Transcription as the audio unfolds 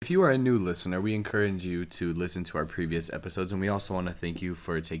If you are a new listener, we encourage you to listen to our previous episodes, and we also want to thank you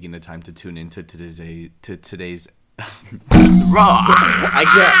for taking the time to tune into today's. I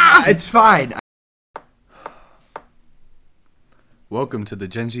can't. It's fine. Welcome to the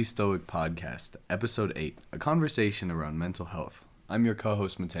Genji Stoic Podcast, Episode 8, a conversation around mental health. I'm your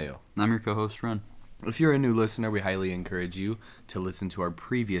co-host, Mateo. And I'm your co-host, Ren. If you're a new listener, we highly encourage you to listen to our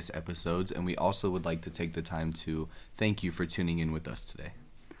previous episodes, and we also would like to take the time to thank you for tuning in with us today.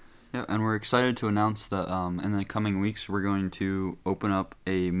 Yeah, and we're excited to announce that in the coming weeks we're going to open up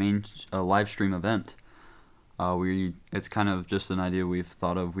a live stream event. It's kind of just an idea we've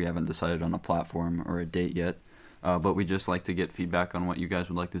thought of. We haven't decided on a platform or a date yet, but we just like to get feedback on what you guys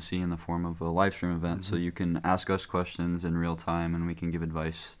would like to see in the form of a live stream event. So you can ask us questions in real time, and we can give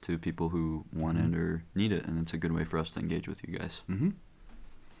advice to people who want it or need it, and it's a good way for us to engage with you guys.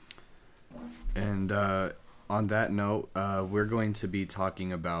 And on that note, we're going to be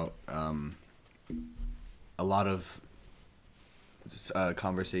talking about a lot of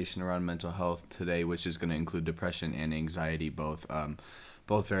conversation around mental health today, which is going to include depression and anxiety, both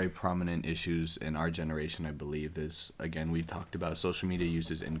very prominent issues in our generation, I believe. Is, again, we talked about social media use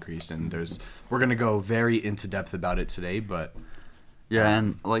has increased, and we're going to go very into depth about it today, but yeah,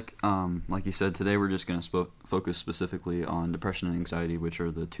 and like you said, today we're just going to focus specifically on depression and anxiety, which are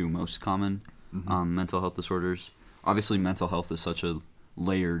the two most common mental health disorders. Obviously, mental health is such a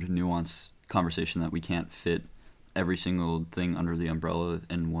layered, nuanced conversation that we can't fit every single thing under the umbrella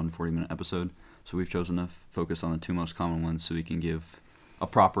in one 40-minute episode. So we've chosen to focus on the two most common ones so we can give a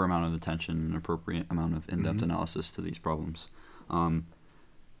proper amount of attention and an appropriate amount of in-depth analysis to these problems.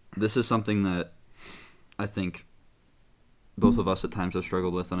 This is something that I think both of us at times have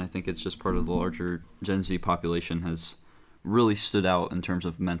struggled with, and I think it's just part of the larger Gen Z population has really stood out in terms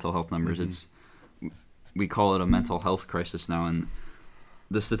of mental health numbers. We call it a mental health crisis now, and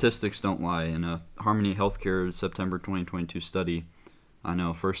the statistics don't lie. In a Harmony Healthcare September 2022 study, I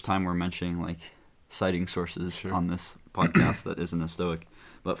know first time we're mentioning citing sources on this podcast that isn't a Stoic,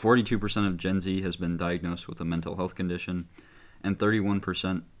 but 42% of Gen Z has been diagnosed with a mental health condition, and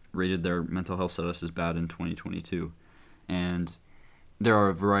 31% rated their mental health status as bad in 2022. And there are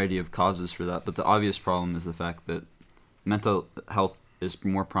a variety of causes for that, but the obvious problem is the fact that mental health is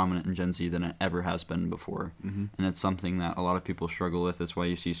more prominent in Gen Z than it ever has been before. And it's something that a lot of people struggle with. That's why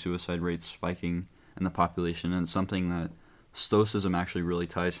you see suicide rates spiking in the population, and it's something that Stoicism actually really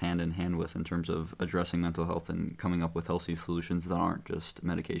ties hand in hand with in terms of addressing mental health and coming up with healthy solutions that aren't just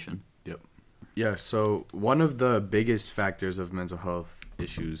medication. Yep. Yeah, so one of the biggest factors of mental health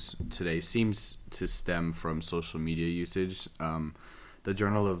issues today seems to stem from social media usage. The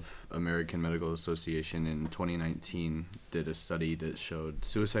Journal of American Medical Association in 2019 did a study that showed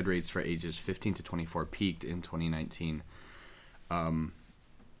suicide rates for ages 15 to 24 peaked in 2019,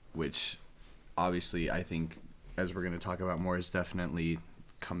 which obviously I think, as we're going to talk about more, is definitely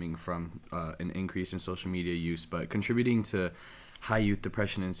coming from an increase in social media use, but contributing to high youth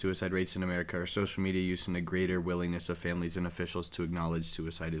depression and suicide rates in America are social media use and a greater willingness of families and officials to acknowledge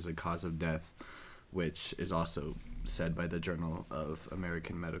suicide as a cause of death, which is also said by the Journal of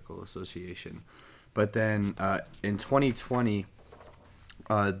American Medical Association. But then in 2020,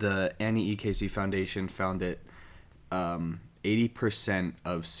 the Annie E. Casey Foundation found that 80%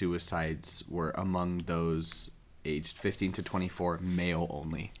 of suicides were among those aged 15 to 24, male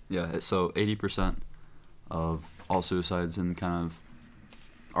only. Yeah, so 80% of all suicides in kind of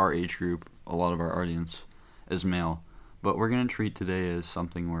our age group, a lot of our audience, is male. But we're going to treat today as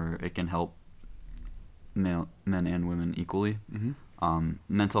something where it can help men and women equally.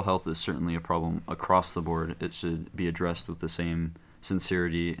 Mental health is certainly a problem across the board. It should be addressed with the same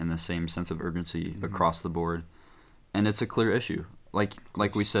sincerity and the same sense of urgency across the board. And it's a clear issue.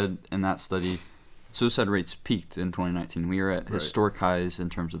 Like we said in that study, suicide rates peaked in 2019. We are at historic highs in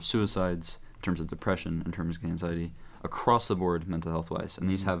terms of suicides, in terms of depression, in terms of anxiety, across the board mental health-wise. And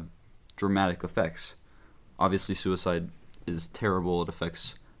these have dramatic effects. Obviously, suicide is terrible. It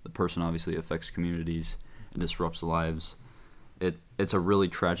affects the person, obviously. It affects communities. It disrupts lives. It's a really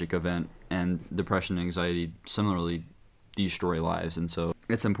tragic event. And depression and anxiety similarly destroy lives. And so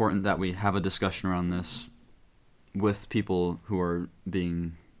it's important that we have a discussion around this with people who are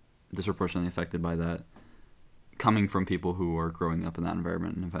being disproportionately affected by that, coming from people who are growing up in that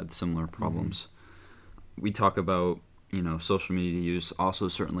environment and have had similar problems. We talk about, social media use also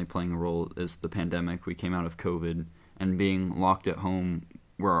certainly playing a role as the pandemic. We came out of COVID, and being locked at home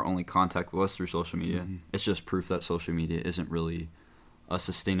where our only contact was through social media, it's just proof that social media isn't really a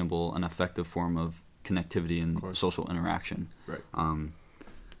sustainable and effective form of connectivity and social interaction. Right.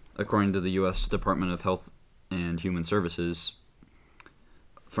 According to the U.S. Department of Health and Human Services,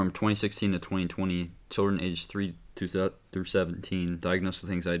 from 2016 to 2020, children aged 3 through 17 diagnosed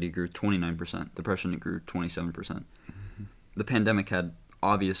with anxiety grew 29%. Depression grew 27%. Mm-hmm. The pandemic had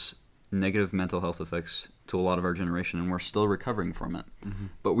obvious negative mental health effects to a lot of our generation, and we're still recovering from it. Mm-hmm.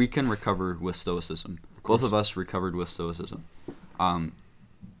 But we can recover with stoicism. Both of us recovered with stoicism.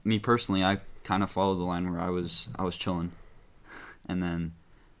 Me personally, I kind of followed the line where I was chilling, and then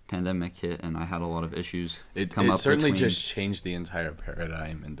pandemic hit, and I had a lot of issues It certainly just changed the entire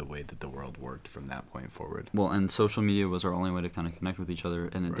paradigm and the way that the world worked from that point forward. Well, and social media was our only way to kind of connect with each other,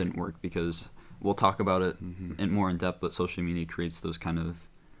 and it didn't work because we'll talk about it more in depth, but social media creates those kind of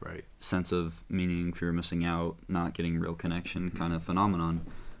sense of meaning, fear of missing out, not getting real connection kind of phenomenon,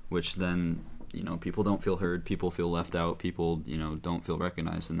 which then, people don't feel heard, people feel left out, people, don't feel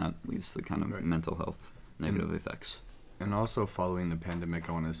recognized, and that leads to kind of mental health negative effects. And also following the pandemic,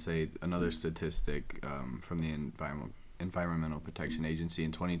 I want to say another statistic from the Environmental Protection Agency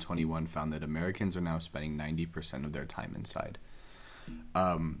in 2021 found that Americans are now spending 90% of their time inside.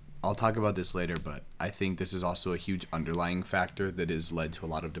 I'll talk about this later, but I think this is also a huge underlying factor that has led to a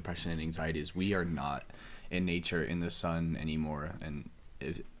lot of depression and anxiety is we are not in nature, in the sun anymore. And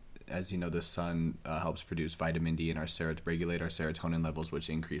as you know, the sun helps produce vitamin D and regulate our serotonin levels, which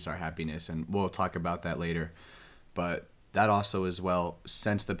increase our happiness. And we'll talk about that later. But that also as well,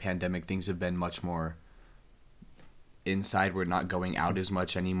 since the pandemic, things have been much more inside. We're not going out as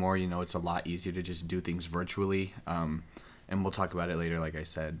much anymore. It's a lot easier to just do things virtually. And we'll talk about it later, like I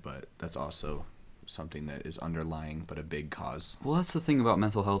said, but that's also something that is underlying, but a big cause. Well, that's the thing about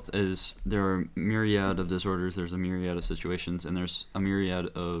mental health is there are a myriad of disorders, there's a myriad of situations, and there's a myriad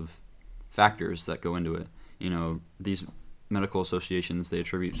of factors that go into it. These medical associations, they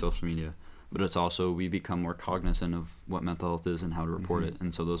attribute social media, but it's also we become more cognizant of what mental health is and how to report it,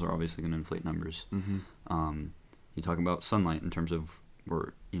 and so those are obviously going to inflate numbers. You talk about sunlight in terms of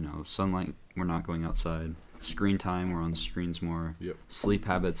sunlight, we're not going outside. Screen time, we're on screens more. Sleep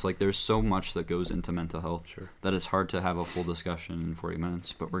habits, there's so much that goes into mental health that it's hard to have a full discussion in 40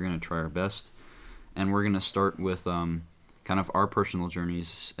 minutes, but we're going to try our best. And we're going to start with kind of our personal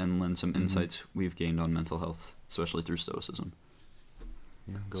journeys and lend some insights we've gained on mental health, especially through stoicism.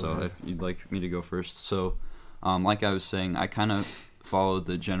 So ahead. If you'd like me to go first. So like I was saying, I kind of followed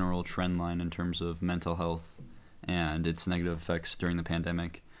the general trend line in terms of mental health and its negative effects during the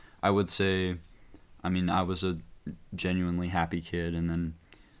pandemic. I would say, I was a genuinely happy kid, and then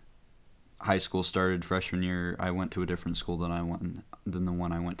high school started freshman year. I went to a different school than the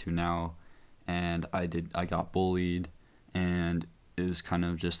one I went to now, and I got bullied, and it was kind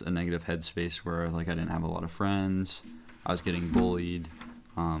of just a negative headspace where I didn't have a lot of friends. I was getting bullied.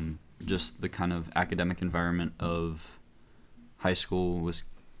 Just the kind of academic environment of high school was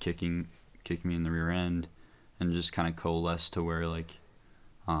kicking me in the rear end, and just kind of coalesced to where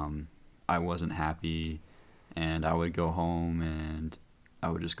I wasn't happy, and I would go home and I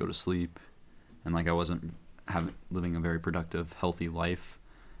would just go to sleep, and I wasn't living a very productive, healthy life.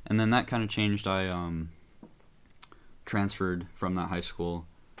 And then that kind of changed. I transferred from that high school,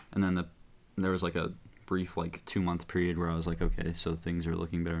 and then there was a brief 2-month period where I was okay, so things are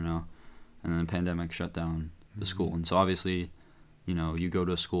looking better now. And then the pandemic shut down the school, and so obviously, you go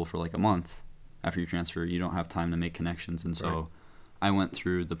to school for a month after you transfer, you don't have time to make connections, and so I went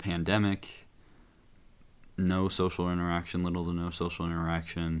through the pandemic, no social interaction, little to no social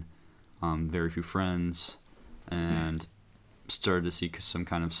interaction, very few friends, and started to see some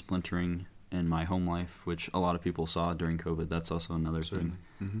kind of splintering in my home life, which a lot of people saw during COVID. That's also another thing,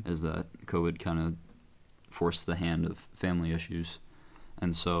 is that COVID kind of forced the hand of family issues.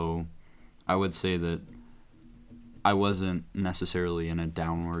 And so I would say that I wasn't necessarily in a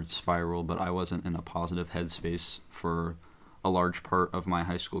downward spiral, but I wasn't in a positive headspace for a large part of my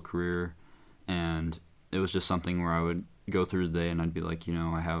high school career, and it was just something where I would go through the day and I'd be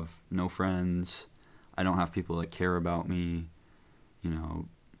I have no friends, I don't have people that care about me.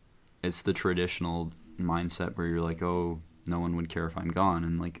 It's the traditional mindset where you're oh, no one would care if I'm gone,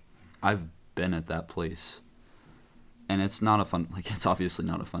 and I've been at that place, and it's not a fun, it's obviously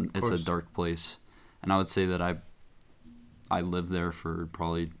not a fun, it's a dark place, and I would say that I lived there for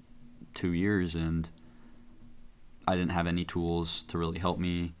probably 2 years, and I didn't have any tools to really help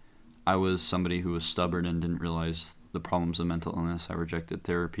me. I was somebody who was stubborn and didn't realize the problems of mental illness. I rejected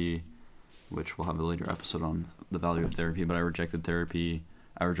therapy, which we'll have a later episode on the value of therapy, but I rejected therapy.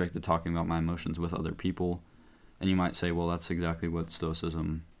 I rejected talking about my emotions with other people. And you might say, well, that's exactly what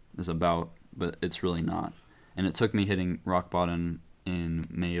Stoicism is about, but it's really not. And it took me hitting rock bottom in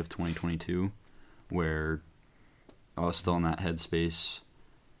May of 2022, where I was still in that headspace,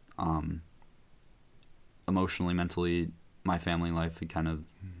 emotionally, mentally, my family life had kind of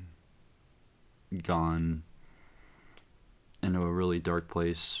gone into a really dark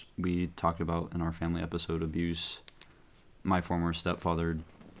place. We talked about in our family episode abuse. My former stepfather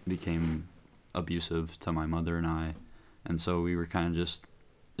became abusive to my mother and I, and so we were kind of just,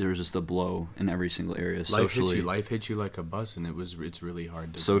 there was just a blow in every single area. Life hit you like a bus, and it's really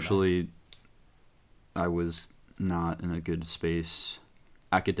hard to socially. I was not in a good space.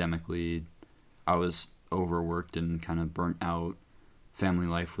 Academically, I was overworked and kind of burnt out. Family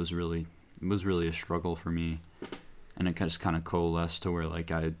life was really a struggle for me, and it just kind of coalesced to where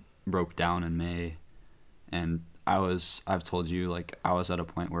like I broke down in May, and I've told you, like, I was at a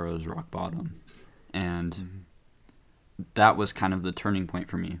point where it was rock bottom, and that was kind of the turning point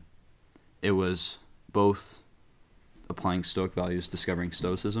for me. It was both applying Stoic values, discovering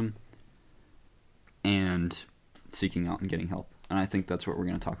Stoicism, and seeking out and getting help. And I think that's what we're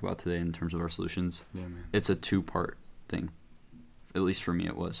going to talk about today in terms of our solutions. Yeah, man. It's a two-part thing. At least for me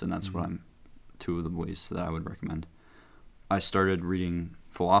it was, and that's what two of the ways that I would recommend. I started reading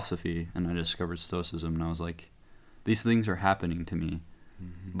philosophy, and I discovered Stoicism, and I was like, these things are happening to me,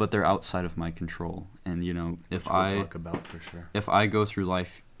 but they're outside of my control. And, you know, Which we'll talk about for sure. If I go through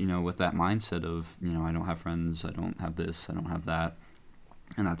life, you know, with that mindset of, you know, I don't have friends, I don't have this, I don't have that,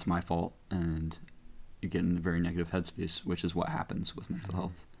 and that's my fault, and you get in a very negative headspace, which is what happens with mental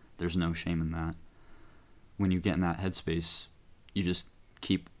health. There's no shame in that. When you get in that headspace, you just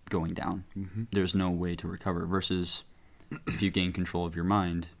keep going down. There's no way to recover. Versus if you gain control of your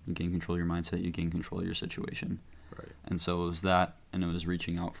mind, you gain control of your mindset, you gain control of your situation. Right. And so it was that, and it was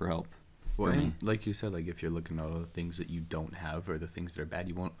reaching out for help. Well, and like you said, like if you're looking at all the things that you don't have or the things that are bad,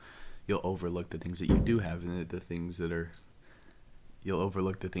 you'll overlook the things that you do have, and you'll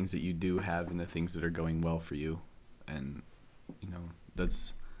overlook the things that you do have and the things that are going well for you. And, you know,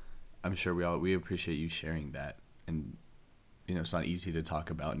 I'm sure we appreciate you sharing that. And, you know, it's not easy to talk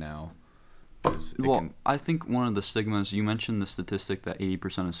about now. I think one of the stigmas, you mentioned the statistic that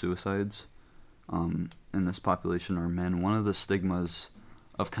 80% of suicides in this population are men. One of the stigmas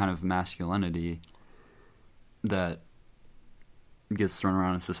of kind of masculinity that gets thrown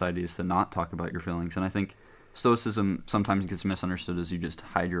around in society is to not talk about your feelings. And I think Stoicism sometimes gets misunderstood as you just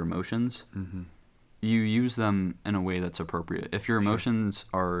hide your emotions. You use them in a way that's appropriate. If your emotions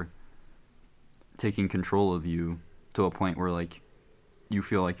are taking control of you to a point where, like, you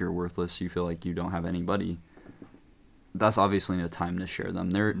feel like you're worthless, you feel like you don't have anybody, that's obviously no time to share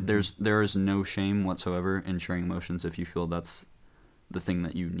them. There is no shame whatsoever in sharing emotions if you feel that's the thing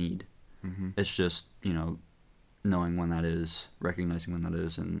that you need. It's just, you know, knowing when that is, recognizing when that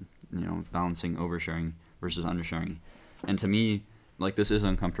is, and, you know, balancing oversharing versus undersharing. And to me, like, this is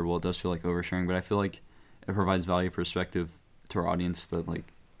uncomfortable. It does feel like oversharing, but I feel like it provides value perspective to our audience that,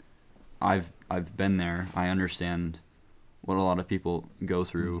 like, I've been there. I understand what a lot of people go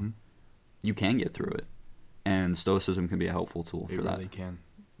through. You can get through it, and Stoicism can be a helpful tool for that. It really can.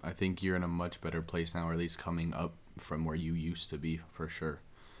 I think you're in a much better place now, or at least coming up from where you used to be, for sure.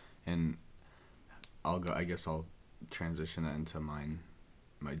 And I guess I'll transition that into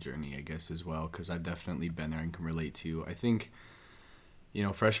my journey, I guess, as well, because I've definitely been there and can relate to. I think, you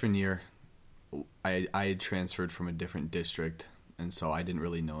know, freshman year, I had transferred from a different district, and so I didn't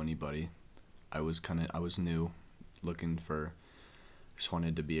really know anybody. I was new, just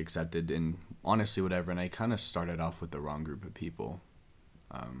wanted to be accepted, and honestly, whatever. And I kind of started off with the wrong group of people.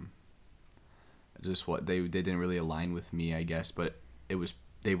 They didn't really align with me, I guess, but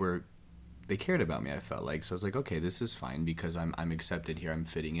they cared about me, I felt like. So I was like, okay, this is fine because I'm accepted here, I'm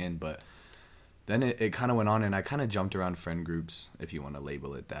fitting in. But then it kind of went on, and I kind of jumped around friend groups, if you want to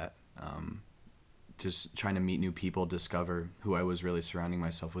label it that. Just trying to meet new people, discover who I was really surrounding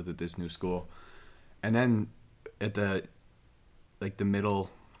myself with at this new school. And then at the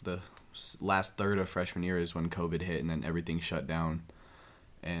last third of freshman year is when COVID hit, and then everything shut down.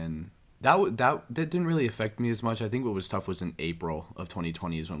 And that didn't really affect me as much. I think what was tough was in April of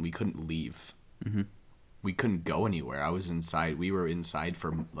 2020 is when we couldn't leave. We couldn't go anywhere. I was inside. We were inside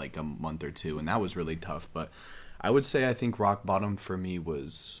for like a month or two, and that was really tough. But I would say I think rock bottom for me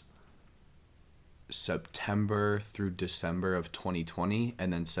was September through December of 2020,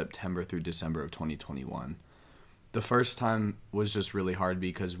 and then September through December of 2021. The first time was just really hard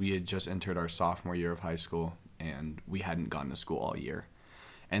because we had just entered our sophomore year of high school, and we hadn't gone to school all year.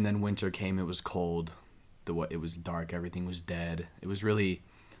 And then winter came, it was cold, it was dark, everything was dead. It was really,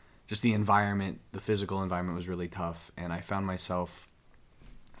 just the environment, the physical environment was really tough, and I found myself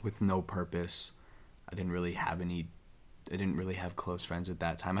with no purpose. I didn't really have close friends at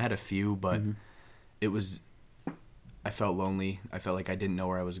that time. I had a few, but I felt lonely. I felt like I didn't know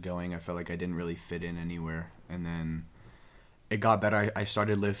where I was going. I felt like I didn't really fit in anywhere. And then it got better. I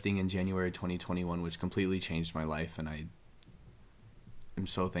started lifting in January 2021, which completely changed my life, and I am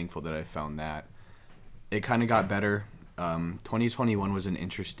so thankful that I found that. It kind of got better. 2021 was an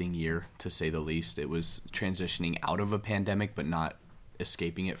interesting year, to say the least. It was transitioning out of a pandemic, but not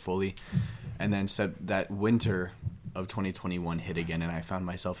escaping it fully. And then that winter of 2021 hit again, and I found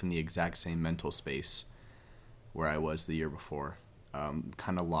myself in the exact same mental space where I was the year before.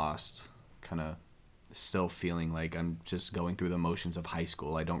 Kind of lost, kind of still feeling like I'm just going through the motions of high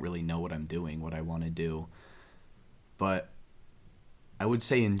school. I don't really know what I'm doing, what I want to do. But I would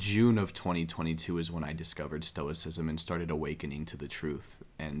say in June of 2022 is when I discovered Stoicism and started awakening to the truth.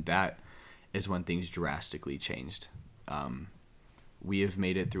 And that is when things drastically changed. We have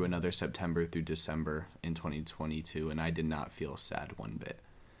made it through another September through December in 2022, and I did not feel sad one bit.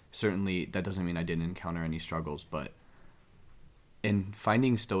 Certainly, that doesn't mean I didn't encounter any struggles, but in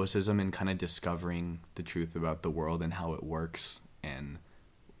finding Stoicism and kind of discovering the truth about the world and how it works and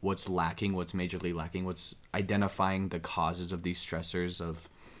what's lacking, what's majorly lacking, what's identifying the causes of these stressors of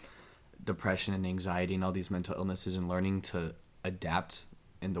depression and anxiety and all these mental illnesses, and learning to adapt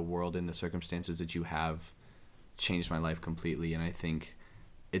in the world and the circumstances that you have changed my life completely. And I think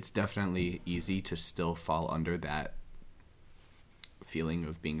it's definitely easy to still fall under that feeling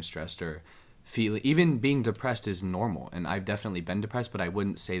of being stressed, or even being depressed is normal, and I've definitely been depressed, but I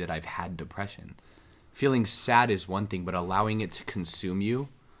wouldn't say that I've had depression. Feeling sad is one thing, but allowing it to consume you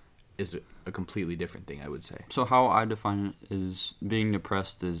is a completely different thing, I would say. So how I define it is being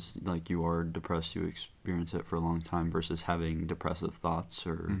depressed is like you are depressed, you experience it for a long time, versus having depressive thoughts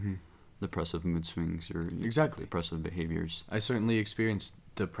or depressive mood swings or Exactly. depressive behaviors. I certainly experienced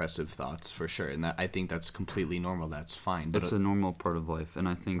depressive thoughts for sure, and I think that's completely normal. That's fine. But It's a normal part of life, and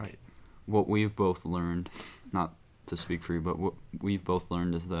I think right. what we've both learned, not to speak for you, but what we've both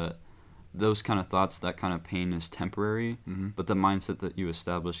learned is that those kind of thoughts, that kind of pain is temporary, but the mindset that you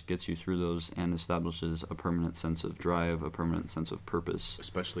establish gets you through those and establishes a permanent sense of drive, a permanent sense of purpose,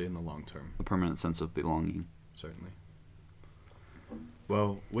 especially in the long term. a permanent sense of belonging. Certainly.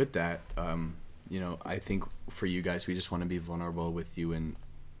 Well, with that, I think for you guys, we just want to be vulnerable with you and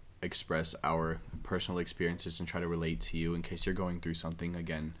express our personal experiences and try to relate to you in case you're going through something.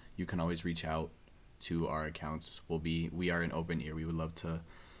 Again, you can always reach out to our accounts. We are an open ear. We would love to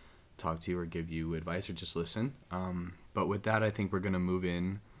talk to you or give you advice or just listen. But with that, I think we're going to move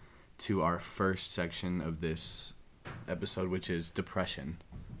in to our first section of this episode, which is depression.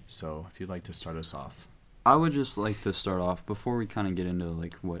 So if you'd like to start us off. I would just like to start off, before we kind of get into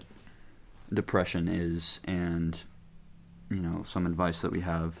like what depression is and, some advice that we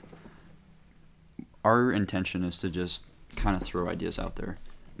have. Our intention is to just kind of throw ideas out there.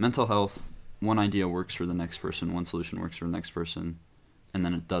 Mental health, one idea works for the next person, one solution works for the next person, and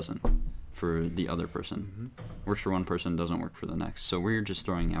then it doesn't for the other person. Works for one person, doesn't work for the next. So we're just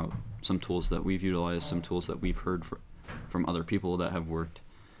throwing out some tools that we've utilized, some tools that we've heard from other people that have worked,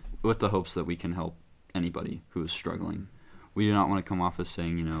 with the hopes that we can help anybody who is struggling. We do not want to come off as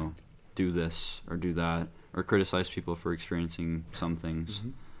saying, do this or do that, or criticize people for experiencing some things.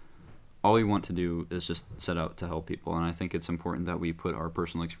 All we want to do is just set out to help people, and I think it's important that we put our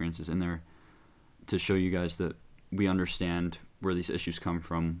personal experiences in there to show you guys that we understand where these issues come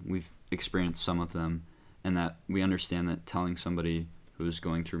from. We've experienced some of them, and that we understand that telling somebody who's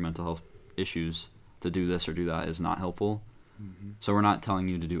going through mental health issues to do this or do that is not helpful. So we're not telling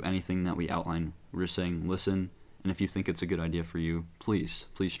you to do anything that we outline. We're just saying, listen, and if you think it's a good idea for you, please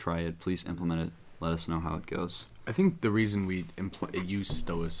try it, please implement it, let us know how it goes. I think the reason we use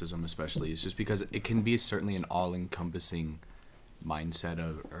Stoicism especially is just because it can be certainly an all-encompassing mindset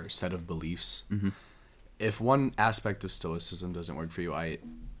or set of beliefs. If one aspect of Stoicism doesn't work for you, I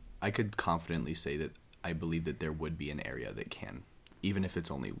could confidently say that I believe that there would be an area that can, even if it's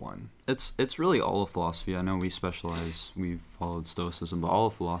only one. It's really all of philosophy. I know we've followed Stoicism, but all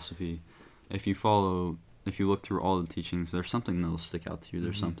of philosophy, if you look through all the teachings, there's something that'll stick out to you.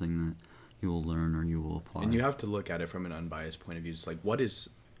 There's something that you will learn or you will apply. And you have to look at it from an unbiased point of view. It's like, what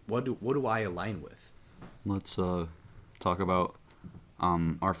do I align with? Let's talk about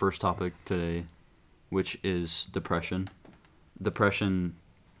our first topic today, which is depression. Depression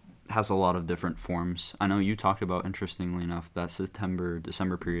has a lot of different forms. I know you talked about, interestingly enough, that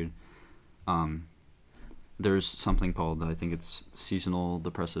September-December period. There's something called, I think it's seasonal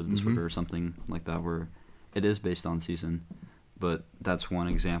depressive disorder or something like that, where it is based on season. But that's one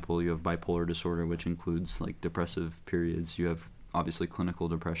example. You have bipolar disorder, which includes like depressive periods. You have obviously clinical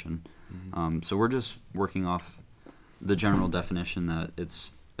depression. So we're just working off the general definition that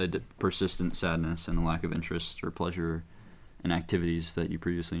it's a persistent sadness and a lack of interest or pleasure in activities that you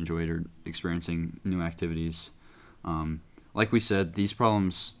previously enjoyed, or experiencing new activities, like we said, these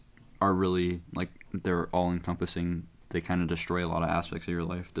problems are really, like, they're all-encompassing. They kind of destroy a lot of aspects of your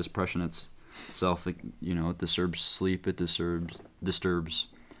life. Depression itself, it disturbs sleep, it disturbs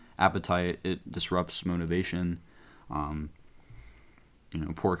appetite, it disrupts motivation,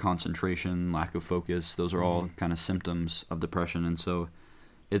 poor concentration, lack of focus. Those are all kind of symptoms of depression, and so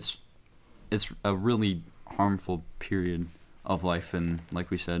it's a really harmful period of life, and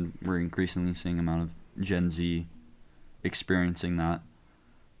like we said, we're increasingly seeing a amount of Gen Z experiencing that.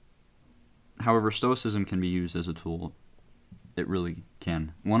 However, Stoicism can be used as a tool. It really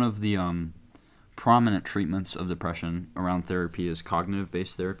can. One of the prominent treatments of depression around therapy is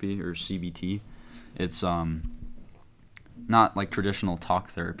cognitive-based therapy, or CBT. It's not like traditional talk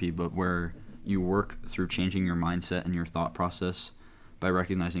therapy, but where you work through changing your mindset and your thought process by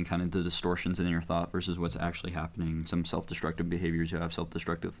recognizing kind of the distortions in your thought versus what's actually happening. Some self-destructive behaviors, you have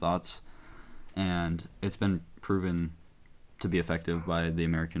self-destructive thoughts. And it's been proven to be effective by the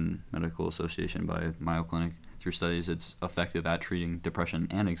American Medical Association, by Mayo Clinic. Through studies, it's effective at treating depression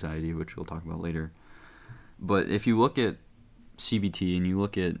and anxiety, which we'll talk about later. But if you look at CBT and you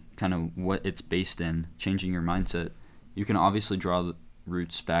look at kind of what it's based in, changing your mindset, you can obviously draw the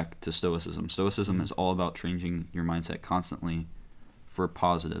roots back to Stoicism. Stoicism is all about changing your mindset constantly for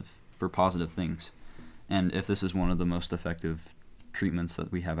positive things. And if this is one of the most effective treatments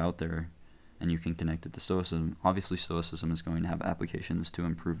that we have out there, and you can connect it to Stoicism, obviously Stoicism is going to have applications to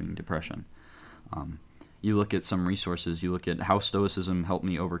improving depression. You look at some resources, you look at How Stoicism Helped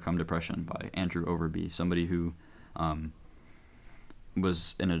Me Overcome Depression by Andrew Overby, somebody who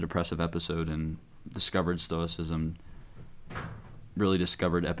was in a depressive episode and discovered Stoicism, really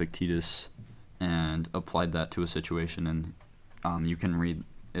discovered Epictetus, and applied that to a situation. And you can read,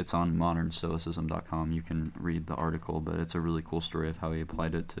 it's on modernstoicism.com, you can read the article, but it's a really cool story of how he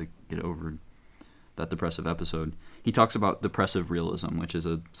applied it to get over that depressive episode. He talks about depressive realism, which is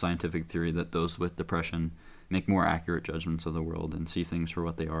a scientific theory that those with depression make more accurate judgments of the world and see things for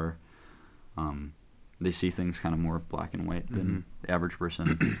what they are. They see things kind of more black and white than the average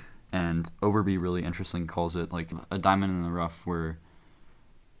person. And Overby really interesting calls it like a diamond in the rough, where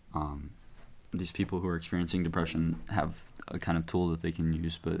these people who are experiencing depression have a kind of tool that they can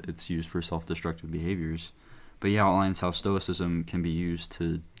use, but it's used for self-destructive behaviors. But he outlines how Stoicism can be used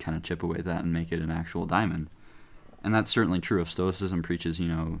to kind of chip away at that and make it an actual diamond. And that's certainly true. If Stoicism preaches,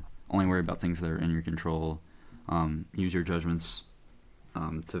 only worry about things that are in your control, use your judgments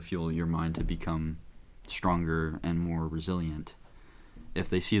to fuel your mind to become stronger and more resilient. If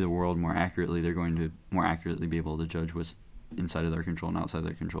they see the world more accurately, they're going to more accurately be able to judge what's inside of their control and outside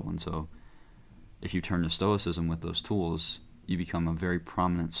their control. And so if you turn to Stoicism with those tools, you become a very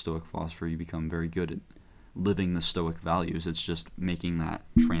prominent Stoic philosopher. You become very good at living the Stoic values. It's just making that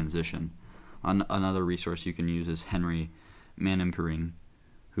transition. Another resource you can use is Henry Manimpuring,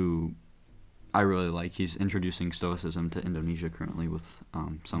 who I really like. He's introducing Stoicism to Indonesia currently with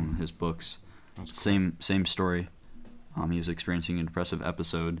some of his books. That's cool. Same story. He was experiencing a depressive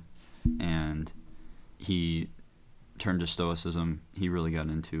episode, and he turned to Stoicism. He really got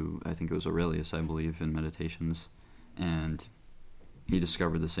into, I think it was Aurelius, I believe, in Meditations, and he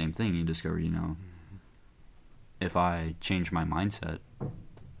discovered the same thing. He discovered, if I change my mindset,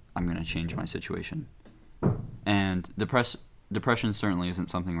 I'm going to change my situation. And depression certainly isn't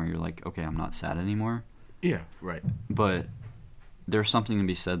something where you're like, okay, I'm not sad anymore. Yeah, right. But there's something to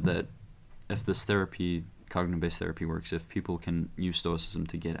be said that if this therapy, cognitive-based therapy, works, if people can use Stoicism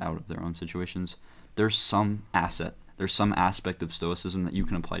to get out of their own situations, there's some aspect of Stoicism that you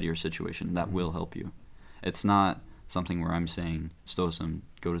can apply to your situation that will help you. It's not something where I'm saying Stoicism,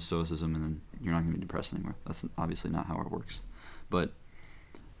 go to Stoicism, and then you're not going to be depressed anymore. That's obviously not how it works. But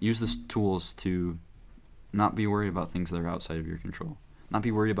use the tools to not be worried about things that are outside of your control. Not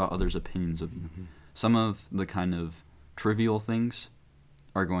be worried about others' opinions of you. Some of the kind of trivial things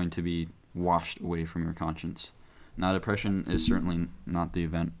are going to be washed away from your conscience. Now, depression is certainly not the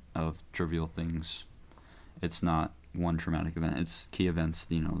event of trivial things. It's not one traumatic event. It's key events,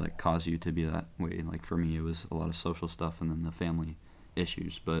 that cause you to be that way. Like for me, it was a lot of social stuff and then the family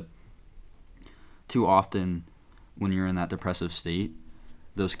issues. But too often, when you're in that depressive state,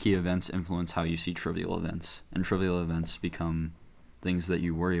 those key events influence how you see trivial events. And trivial events become things that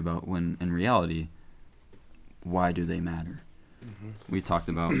you worry about when, in reality, why do they matter? We talked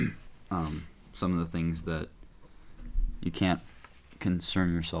about some of the things that you can't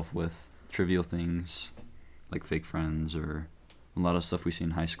concern yourself with. Trivial things like fake friends or a lot of stuff we see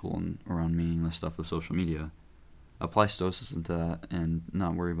in high school and around meaningless stuff with social media. Apply Stoicism to that and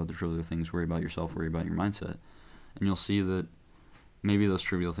not worry about the trivial things. Worry about yourself, worry about your mindset. And you'll see that maybe those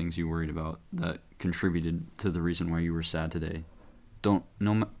trivial things you worried about that contributed to the reason why you were sad today don't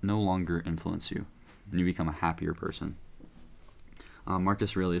no longer influence you, and you become a happier person.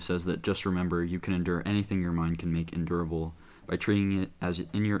 Marcus Aurelius says that just remember you can endure anything your mind can make endurable by treating it as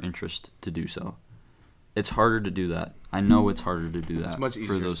in your interest to do so. It's harder to do that. I know it's harder to do that. It's much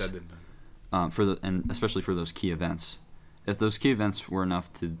easier said than done. And especially for those key events. If those key events were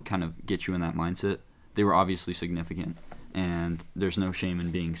enough to kind of get you in that mindset, they were obviously significant, and there's no shame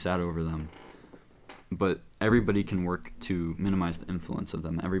in being sad over them. But everybody can work to minimize the influence of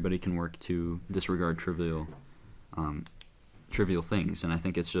them. Everybody can work to disregard trivial things, and I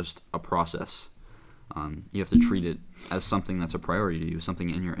think it's just a process. You have to treat it as something that's a priority to you, something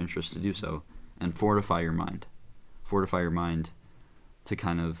in your interest to do so, and fortify your mind. Fortify your mind to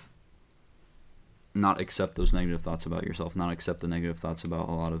kind of not accept those negative thoughts about yourself, not accept the negative thoughts about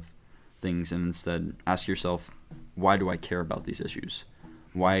a lot of things, and instead ask yourself, why do I care about these issues?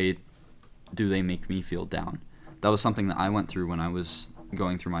 Why do they make me feel down? That was something that I went through when I was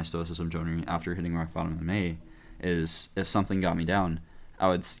going through my Stoicism journey after hitting rock bottom in May, is if something got me down, I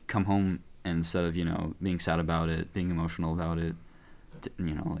would come home, and instead of, being sad about it, being emotional about it,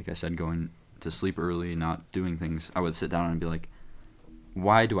 like I said, going to sleep early, not doing things, I would sit down and be like,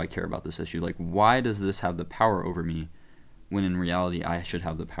 why do I care about this issue? Like, why does this have the power over me when in reality I should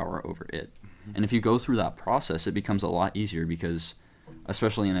have the power over it? Mm-hmm. And if you go through that process, it becomes a lot easier because,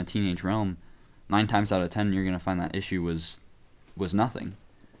 especially in a teenage realm, 9 times out of 10 you're going to find that issue was nothing.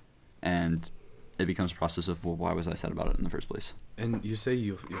 And it becomes a process of, well, why was I sad about it in the first place? And you say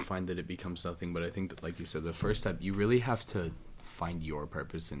you'll find that it becomes nothing, but I think that, like you said, the first step, you really have to find your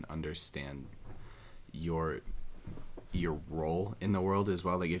purpose and understand your role in the world as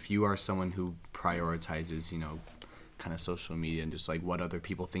well. Like, if you are someone who prioritizes, kind of social media and just like what other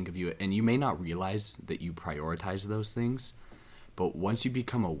people think of you, and you may not realize that you prioritize those things, but once you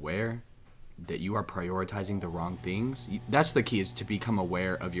become aware that you are prioritizing the wrong things, that's the key, is to become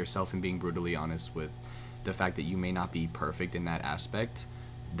aware of yourself and being brutally honest with the fact that you may not be perfect in that aspect.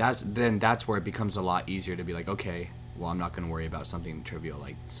 That's where it becomes a lot easier to be like, okay, well, I'm not going to worry about something trivial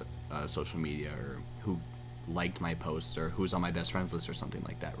like social media or who liked my post or who's on my best friends list or something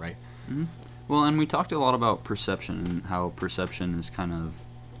like that, right? Mm-hmm. Well, and we talked a lot about perception and how perception is kind of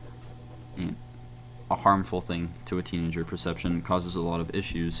a harmful thing to a teenager. Perception causes a lot of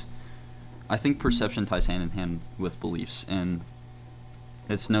issues. I think perception ties hand in hand with beliefs, and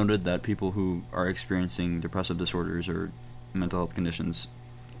it's noted that people who are experiencing depressive disorders or mental health conditions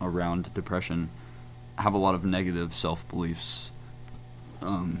around depression have a lot of negative self-beliefs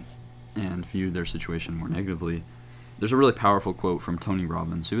and view their situation more negatively. There's a really powerful quote from Tony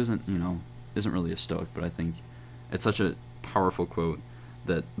Robbins, who isn't really a Stoic, but I think it's such a powerful quote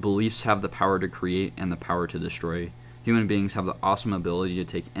that beliefs have the power to create and the power to destroy. Human beings have the awesome ability to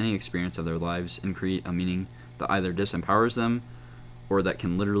take any experience of their lives and create a meaning that either disempowers them or that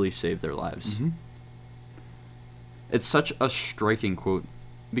can literally save their lives. Mm-hmm. It's such a striking quote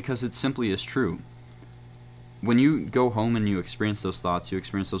because it simply is true. When you go home and you experience those thoughts, you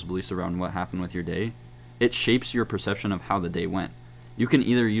experience those beliefs around what happened with your day, it shapes your perception of how the day went. You can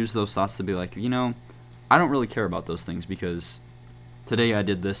either use those thoughts to be like, I don't really care about those things because today I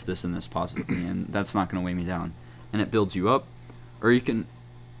did this, and this positively, and that's not going to weigh me down. And it builds you up. Or you can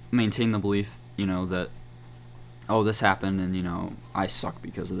maintain the belief, that, oh, this happened and, I suck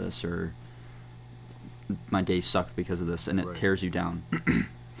because of this, or my day sucked because of this, and it tears you down.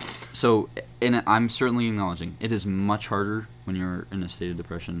 So, and I'm certainly acknowledging, it is much harder when you're in a state of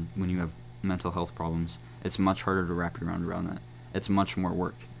depression, when you have mental health problems. It's much harder to wrap your arms around that. It's much more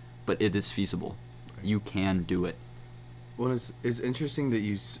work, but it is feasible. Right. You can do it. Well, it's interesting that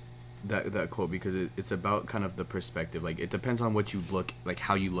you that quote, because it's about kind of the perspective. Like, it depends on what you look, like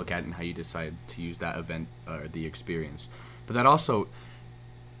how you look at it and how you decide to use that event or the experience. But that also,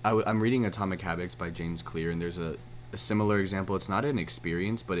 I'm reading Atomic Habits by James Clear, and there's a similar example. It's not an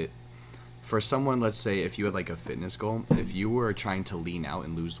experience, but for someone, let's say if you had like a fitness goal, if you were trying to lean out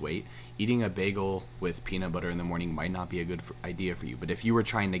and lose weight, eating a bagel with peanut butter in the morning might not be a good idea for you. But if you were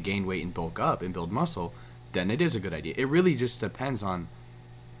trying to gain weight and bulk up and build muscle, then it is a good idea. It really just depends on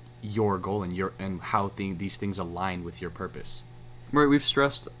your goal and how these things align with your purpose. Right,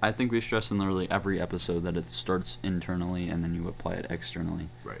 I think we've stressed in literally every episode that it starts internally and then you apply it externally.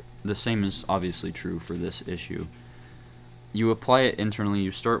 Right. The same is obviously true for this issue. You apply it internally,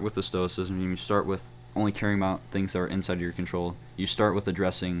 you start with the Stoicism, you start with only caring about things that are inside of your control. You start with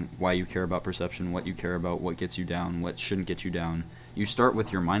addressing why you care about perception, what you care about, what gets you down, what shouldn't get you down. You start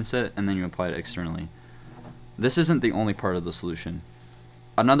with your mindset, and then you apply it externally. This isn't the only part of the solution.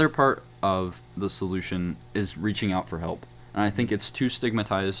 Another part of the solution is reaching out for help. And I think it's too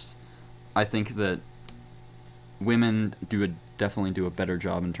stigmatized. I think that women definitely do a better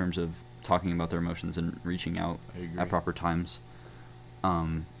job in terms of talking about their emotions and reaching out at proper times.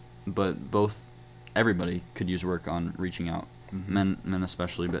 But everybody could use work on reaching out, men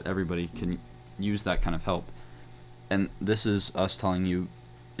especially, but everybody can use that kind of help. And this is us telling you,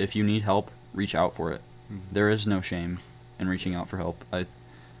 if you need help, reach out for it. There is no shame in reaching out for help.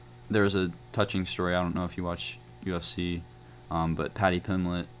 There's a touching story. I don't know if you watch UFC, but Paddy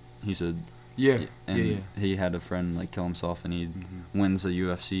Pimblett, he had a friend kill himself, and he wins a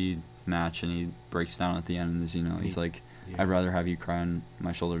UFC match, and he breaks down at the end, and he's like, I'd rather have you cry on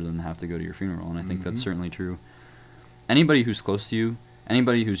my shoulder than have to go to your funeral. And I think that's certainly true. Anybody who's close to you,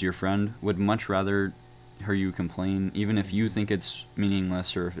 anybody who's your friend, would much rather hear you complain, even if you think it's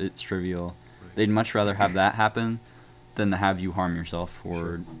meaningless or if it's trivial. They'd much rather have that happen than to have you harm yourself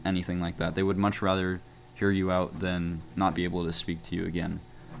or anything like that. They would much rather hear you out than not be able to speak to you again.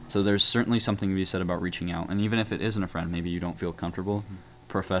 So there's certainly something to be said about reaching out. And even if it isn't a friend, maybe you don't feel comfortable,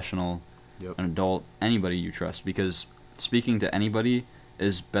 professional, an adult, anybody you trust, because speaking to anybody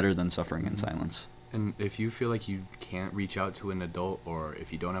is better than suffering in silence. And if you feel like you can't reach out to an adult, or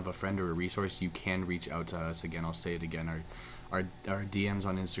if you don't have a friend or a resource, you can reach out to us. Again, I'll say it again. Our DMs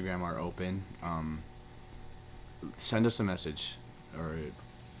on Instagram are open. Send us a message or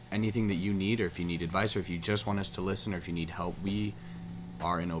anything that you need, or if you need advice, or if you just want us to listen, or if you need help. We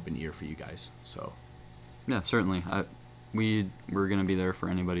are an open ear for you guys. So yeah, certainly. We're going to be there for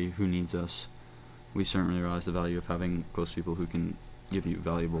anybody who needs us. We certainly realize the value of having close people who can give you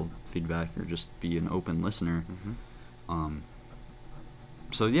valuable feedback or just be an open listener.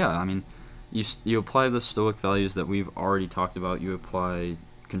 So yeah, I mean, you apply the Stoic values that we've already talked about. You apply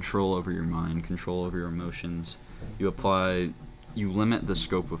control over your mind, control over your emotions. You limit the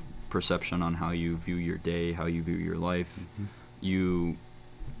scope of perception on how you view your day, how you view your life. You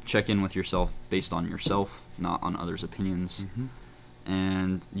check in with yourself based on yourself, not on others' opinions.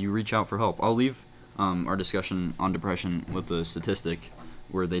 And you reach out for help. I'll leave our discussion on depression with a statistic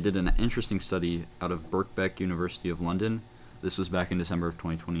where they did an interesting study out of Birkbeck University of London. This was back in December of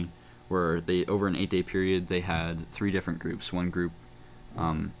 2020, where over an 8-day period, they had 3 different groups. One group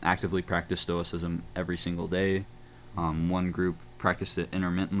actively practiced Stoicism every single day. One group practiced it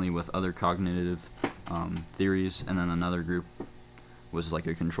intermittently with other cognitive theories, and then another group was like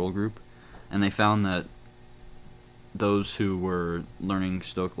a control group. And they found that those who were learning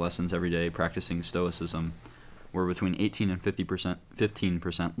Stoic lessons every day, practicing Stoicism, were between 18 and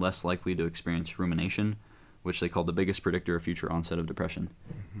 15% less likely to experience rumination, which they called the biggest predictor of future onset of depression.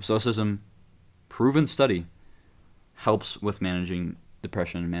 Stoicism, proven study, helps with managing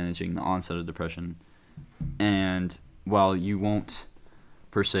depression, managing the onset of depression. And while you won't,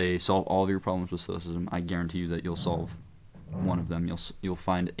 per se, solve all of your problems with Stoicism, I guarantee you that you'll solve one of them. You'll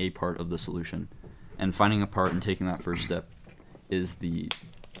find a part of the solution. And finding a part and taking that first step is the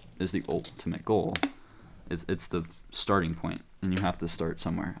ultimate goal. It's the starting point, and you have to start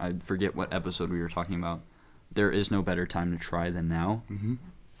somewhere. I forget what episode we were talking about. There is no better time to try than now.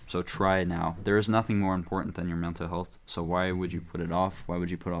 So try now. There is nothing more important than your mental health. So why would you put it off? Why would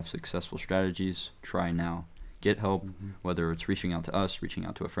you put off successful strategies? Try now. Get help, whether it's reaching out to us, reaching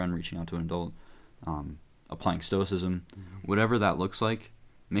out to a friend, reaching out to an adult, applying Stoicism, whatever that looks like.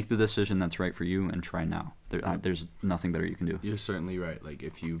 Make the decision that's right for you and try now. There's nothing better you can do. You're certainly right. Like,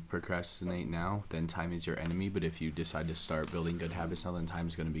 if you procrastinate now, then time is your enemy. But if you decide to start building good habits now, then time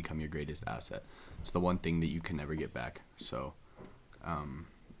is going to become your greatest asset. It's the one thing that you can never get back. So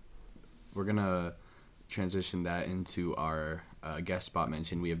we're going to transition that into our guest spot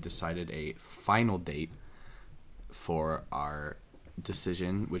mention. We have decided a final date for our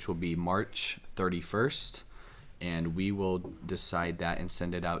decision, which will be March 31st. And we will decide that and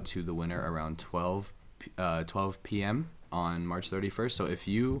send it out to the winner around 12 p.m. on March 31st. So if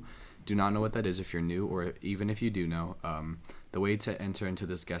you do not know what that is, if you're new, or even if you do know, the way to enter into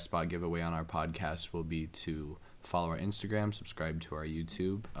this guest spot giveaway on our podcast will be to follow our Instagram, subscribe to our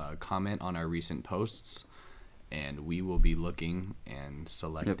YouTube, comment on our recent posts, and we will be looking and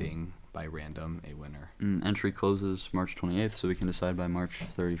selecting by random a winner. Entry closes March 28th, so we can decide by March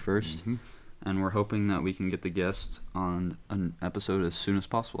 31st. And we're hoping that we can get the guest on an episode as soon as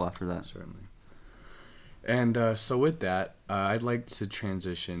possible after that. Certainly. And so with that, I'd like to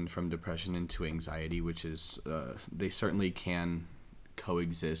transition from depression into anxiety, which is, they certainly can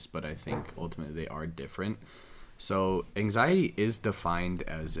coexist, but I think ultimately they are different. So anxiety is defined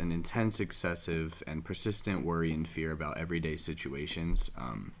as an intense, excessive, and persistent worry and fear about everyday situations.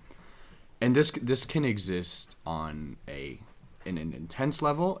 And this can exist on in an intense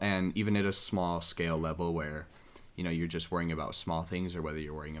level and even at a small scale level where you're just worrying about small things or whether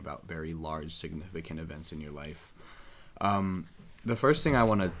you're worrying about very large, significant events in your life. The first thing I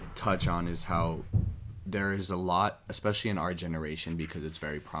want to touch on is how there is a lot, especially in our generation, because it's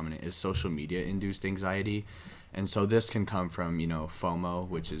very prominent, is social media induced anxiety. And so this can come from, FOMO,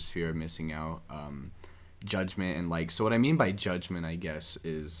 which is fear of missing out, judgment, and like, so what I mean by judgment, I guess,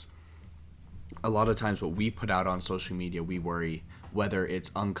 is a lot of times what we put out on social media, we worry, whether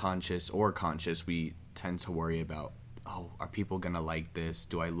it's unconscious or conscious, we tend to worry about, oh, are people going to like this?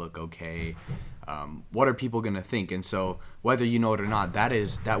 Do I look okay? What are people going to think? And so whether you know it or not,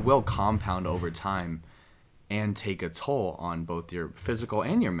 that will compound over time and take a toll on both your physical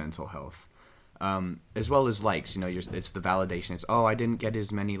and your mental health, as well as likes. It's the validation. It's, oh, I didn't get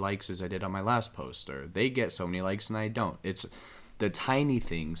as many likes as I did on my last post, or they get so many likes and I don't. It's the tiny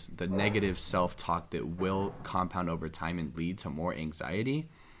things, the negative self-talk that will compound over time and lead to more anxiety.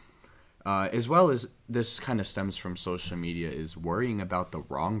 As well as this kind of stems from social media, is worrying about the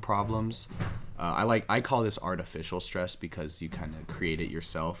wrong problems. I call this artificial stress because you kind of create it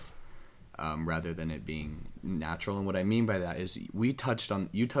yourself, rather than it being natural. And what I mean by that is you touched on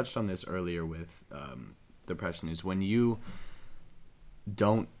this earlier with depression, is when you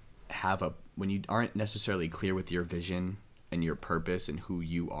aren't necessarily clear with your vision and your purpose and who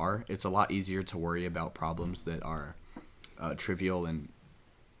you are, it's a lot easier to worry about problems that are trivial and,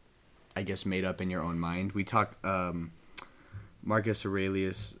 I guess, made up in your own mind. Marcus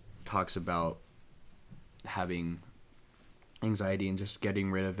Aurelius talks about having anxiety and just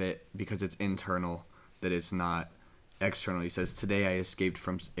getting rid of it because it's internal, that it's not external. He says, today I escaped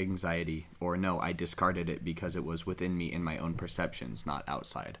from anxiety, or no, I discarded it because it was within me in my own perceptions, not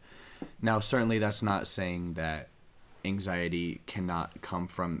outside. Now, certainly that's not saying that anxiety cannot come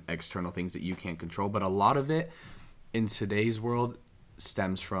from external things that you can't control, but a lot of it in today's world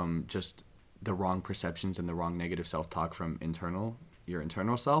stems from just the wrong perceptions and the wrong negative self-talk from your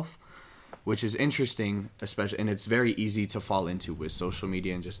internal self, which is interesting, especially, and it's very easy to fall into with social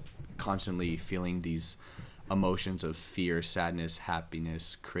media and just constantly feeling these emotions of fear, sadness,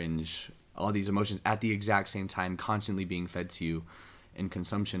 happiness, cringe, all these emotions at the exact same time, constantly being fed to you in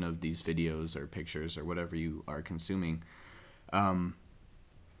consumption of these videos or pictures or whatever you are consuming.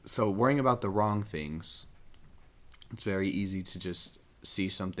 So worrying about the wrong things, it's very easy to just see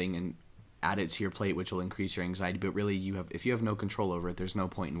something and add it to your plate, which will increase your anxiety. But really, if you have no control over it, there's no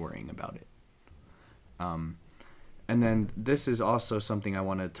point in worrying about it. And then this is also something I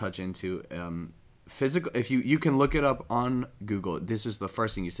want to touch into. Physical. If you can look it up on Google, this is the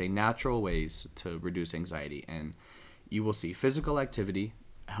first thing you say: natural ways to reduce anxiety, and you will see physical activity,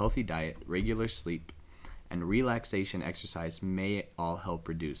 a healthy diet, regular sleep, and relaxation exercise may all help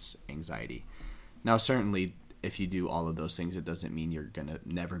reduce anxiety. Now, certainly, if you do all of those things, it doesn't mean you're going to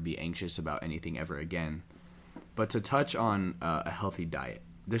never be anxious about anything ever again. But to touch on a healthy diet,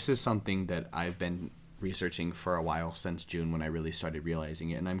 this is something that I've been researching for a while, since June when I really started realizing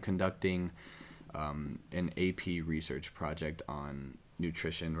it. And I'm conducting an AP research project on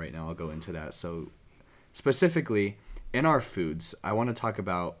nutrition right now. I'll go into that. So specifically, in our foods, I want to talk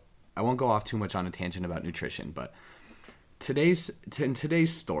about, I won't go off too much on a tangent about nutrition, but in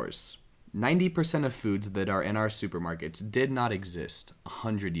today's stores, 90% of foods that are in our supermarkets did not exist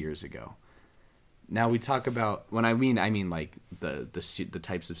 100 years ago. Now we talk about, when I mean like the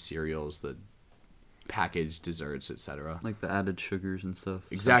types of cereals, the packaged desserts, etc. Like the added sugars and stuff.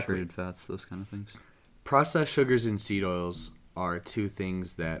 Exactly. Saturated fats, those kind of things. Processed sugars and seed oils are two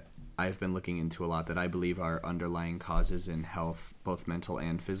things that I've been looking into a lot that I believe are underlying causes in health, both mental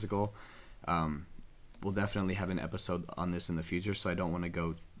and physical. We'll definitely have an episode on this in the future, so I don't want to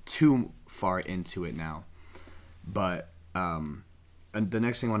go too far into it now. But and the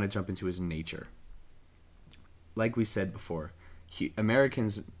next thing I want to jump into is nature. Like we said before,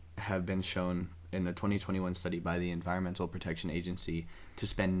 Americans have been shown in the 2021 study by the Environmental Protection Agency to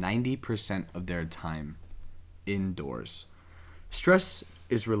spend 90% of their time indoors. Stress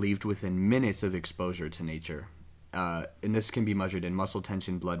is relieved within minutes of exposure to nature, and this can be measured in muscle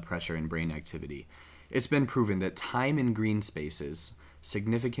tension, blood pressure, and brain activity. It's been proven that time in green spaces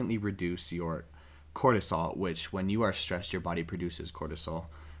significantly reduce your cortisol, which when you are stressed, your body produces cortisol.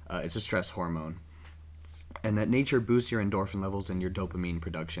 It's a stress hormone. And that nature boosts your endorphin levels and your dopamine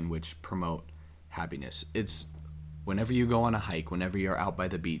production, which promote happiness. It's whenever you go on a hike, whenever you're out by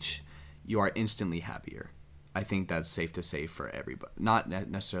the beach, you are instantly happier. I think that's safe to say for everybody. Not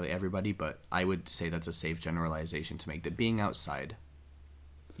necessarily everybody, but I would say that's a safe generalization to make, that being outside,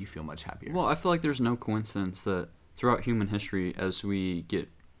 you feel much happier. Well, I feel like there's no coincidence that throughout human history, as we get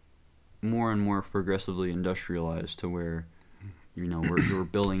more and more progressively industrialized to where we're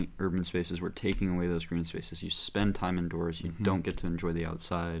building urban spaces. We're taking away those green spaces. You spend time indoors. You don't get to enjoy the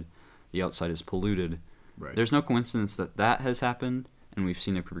outside. The outside is polluted. Right. There's no coincidence that has happened, and we've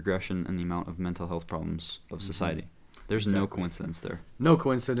seen a progression in the amount of mental health problems of society. There's no coincidence there. No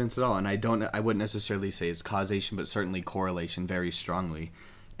coincidence at all, and I wouldn't necessarily say it's causation, but certainly correlation very strongly.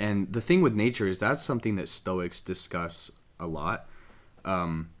 And the thing with nature is that's something that Stoics discuss a lot.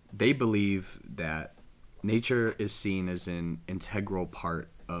 They believe that nature is seen as an integral part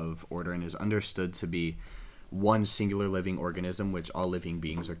of order and is understood to be one singular living organism which all living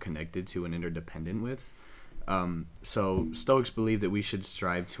beings are connected to and interdependent with. So Stoics believe that we should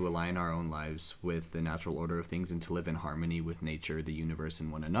strive to align our own lives with the natural order of things and to live in harmony with nature, the universe,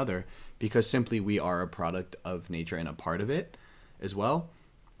 and one another, because simply we are a product of nature and a part of it as well.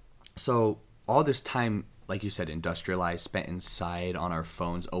 So all this time, like you said, industrialized, spent inside on our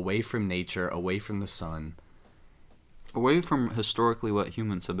phones, away from nature, away from the sun. Away from historically what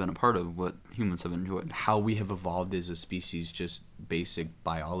humans have been a part of, what humans have enjoyed. How we have evolved as a species, just basic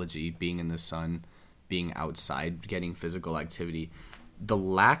biology, being in the sun, being outside, getting physical activity. The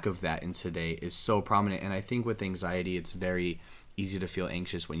lack of that in today is so prominent. And I think with anxiety, it's very easy to feel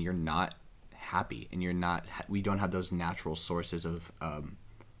anxious when you're not happy and we don't have those natural sources of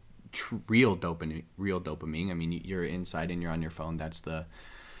real dopamine. I mean, you're inside and you're on your phone. That's the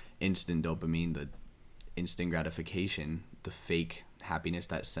instant dopamine, the instant gratification, the fake happiness,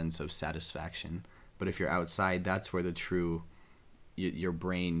 that sense of satisfaction. But if you're outside, that's where the true your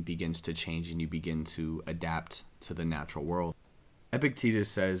brain begins to change and you begin to adapt to the natural world. Epictetus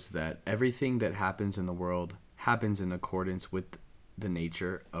says that everything that happens in the world happens in accordance with the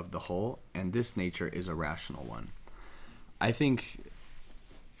nature of the whole, and this nature is a rational one. I think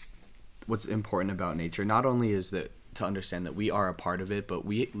what's important about nature not only is that to understand that we are a part of it, but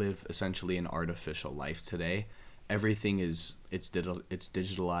we live essentially an artificial life today. Everything it's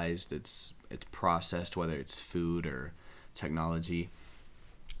digitalized, it's processed, whether it's food or technology.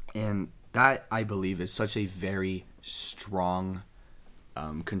 And that, I believe, is such a very strong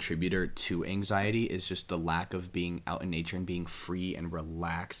contributor to anxiety, is just the lack of being out in nature and being free and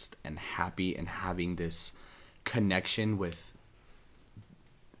relaxed and happy and having this connection with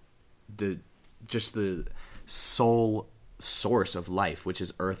the sole source of life, which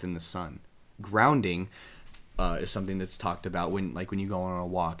is earth and the sun. Grounding is something that's talked about when you go on a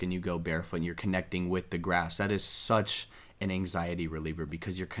walk and you go barefoot and you're connecting with the grass. That is such an anxiety reliever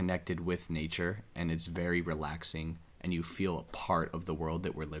because you're connected with nature and it's very relaxing and you feel a part of the world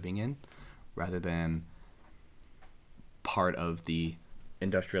that we're living in rather than part of the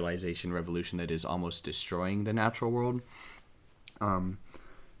industrialization revolution that is almost destroying the natural world.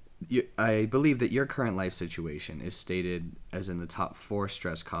 I believe that your current life situation is stated as in the top 4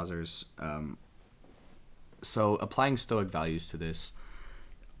 stress causers. So applying Stoic values to this,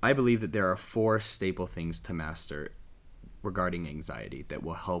 I believe that there are 4 staple things to master regarding anxiety that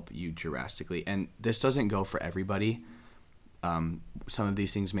will help you drastically. And this doesn't go for everybody. Some of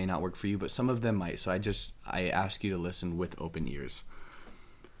these things may not work for you, but some of them might. So I ask you to listen with open ears.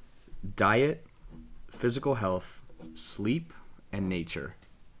 Diet, physical health, sleep, and nature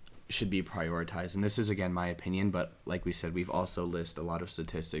should be prioritized. And this is, again, my opinion, but like we said, we've also listed a lot of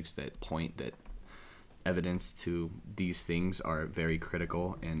statistics that point that evidence to these things are very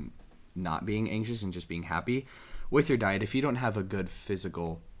critical in not being anxious and just being happy. With your diet, if you don't have good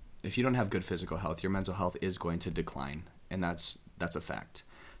physical health, your mental health is going to decline, and that's a fact.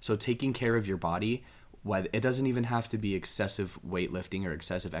 So taking care of your body, whether it doesn't even have to be excessive weightlifting or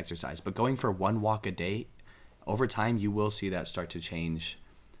excessive exercise, but going for 1 walk a day, over time you will see that start to change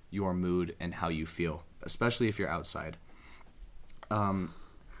your mood and how you feel, especially if you're outside.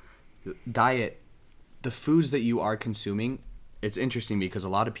 Diet, the foods that you are consuming, it's interesting because a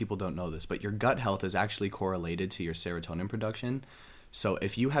lot of people don't know this, but your gut health is actually correlated to your serotonin production. So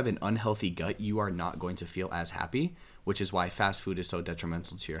if you have an unhealthy gut, you are not going to feel as happy, which is why fast food is so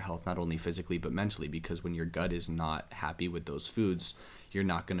detrimental to your health, not only physically but mentally, because when your gut is not happy with those foods, you're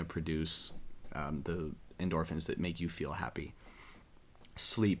not going to produce the endorphins that make you feel happy.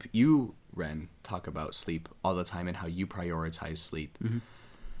 Sleep. You, Ren, talk about sleep all the time and how you prioritize sleep. Mm-hmm.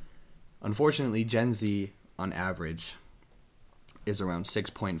 Unfortunately, Gen Z, on average, is around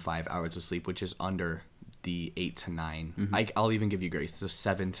 6.5 hours of sleep, which is under the 8 to 9. Mm-hmm. I'll even give you grace. It's a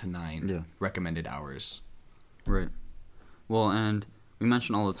 7 to 9 recommended hours. Right. Well, and we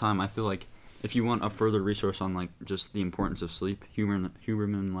mention all the time, I feel like if you want a further resource on like just the importance of sleep,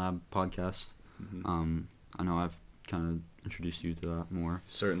 Huberman Lab podcast. Mm-hmm. I know I've kind of introduced you to that more.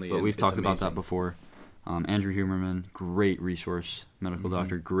 Certainly. But we've talked about that before. Andrew Huberman, great resource, medical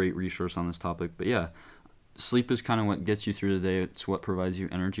doctor, great resource on this topic. But yeah, sleep is kind of what gets you through the day. It's what provides you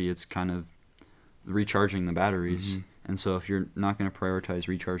energy. It's kind of recharging the batteries. And so if you're not going to prioritize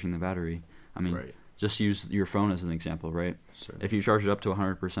recharging the battery, I mean, Right. just use your phone as an example, right? Certainly. If you charge it up to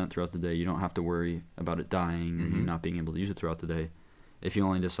 100% throughout the day, you don't have to worry about it dying and you not being able to use it throughout the day. If you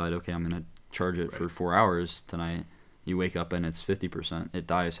only decide, okay, I'm going to charge it for 4 hours tonight, you wake up and it's 50%. It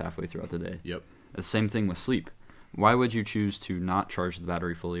dies halfway throughout the day. Yep. The same thing with sleep. Why would you choose to not charge the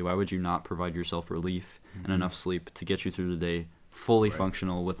battery fully? Why would you not provide yourself relief and enough sleep to get you through the day fully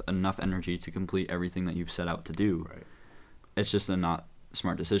functional with enough energy to complete everything that you've set out to do? Right. It's just a not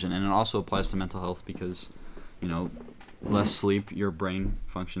smart decision. And it also applies to mental health because, less sleep, your brain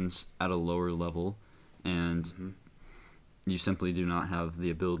functions at a lower level, and you simply do not have the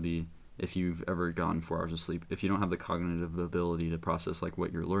ability, if you've ever gotten 4 hours of sleep, if you don't have the cognitive ability to process like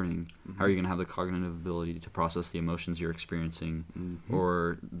what you're learning, how are you going to have the cognitive ability to process the emotions you're experiencing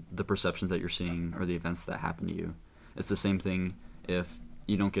or the perceptions that you're seeing or the events that happen to you? It's the same thing if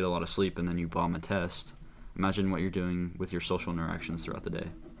you don't get a lot of sleep and then you bomb a test. Imagine what you're doing with your social interactions throughout the day.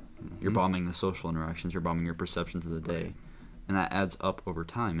 You're bombing the social interactions, you're bombing your perceptions of the day. And that adds up over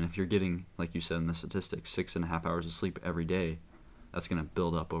time. And if you're getting, like you said in the statistics, 6.5 hours of sleep every day, that's going to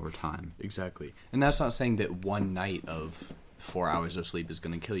build up over time. Exactly. And that's not saying that one night of 4 hours of sleep is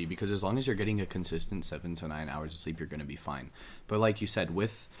going to kill you, because as long as you're getting a consistent 7 to 9 hours of sleep, you're going to be fine. But like you said,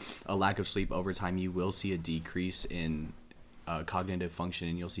 with a lack of sleep over time, you will see a decrease in cognitive function,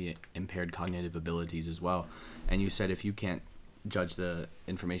 and you'll see impaired cognitive abilities as well. And you said if you can't judge the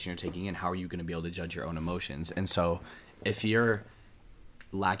information you're taking in, how are you going to be able to judge your own emotions? And so if you're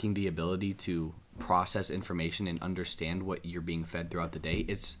lacking the ability to process information and understand what you're being fed throughout the day,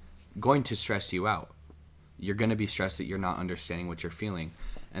 it's going to stress you out. You're going to be stressed that you're not understanding what you're feeling.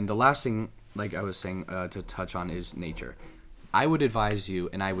 And the last thing, like I was saying, to touch on is nature. I would advise you,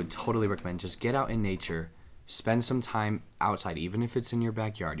 and I would totally recommend, just get out in nature, spend some time outside, even if it's in your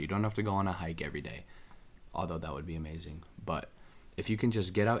backyard. You don't have to go on a hike every day, although that would be amazing. But if you can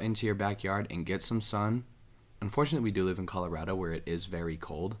just get out into your backyard and get some sun. Unfortunately, we do live in Colorado where it is very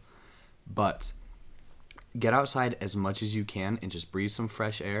cold, but get outside as much as you can and just breathe some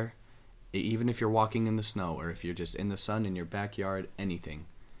fresh air, even if you're walking in the snow or if you're just in the sun in your backyard, anything.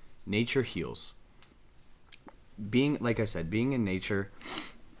 Nature heals. Like I said, being in nature,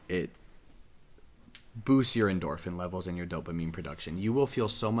 it boosts your endorphin levels and your dopamine production. You will feel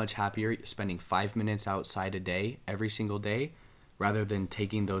so much happier spending 5 minutes outside a day, every single day, rather than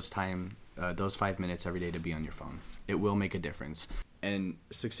taking those 5 minutes every day to be on your phone. It will make a difference. And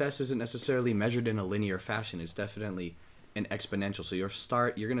success isn't necessarily measured in a linear fashion. It's definitely an exponential. So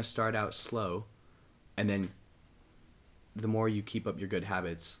you're going to start out slow, and then the more you keep up your good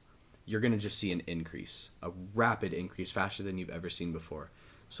habits, you're going to just see an increase, a rapid increase, faster than you've ever seen before.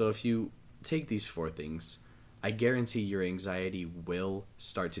 So if you take these 4 things, I guarantee your anxiety will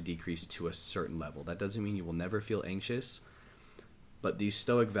start to decrease to a certain level. That doesn't mean you will never feel anxious, but these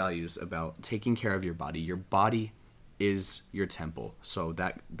Stoic values about taking care of your body is your temple. So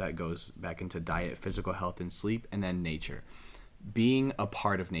that goes back into diet, physical health, and sleep, and then nature. Being a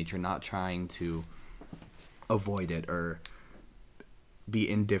part of nature, not trying to avoid it or be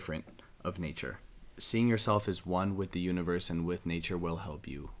indifferent of nature. Seeing yourself as one with the universe and with nature will help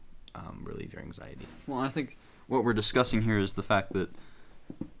you relieve your anxiety. Well, I think what we're discussing here is the fact that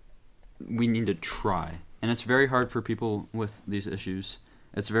we need to try. And it's very hard for people with these issues.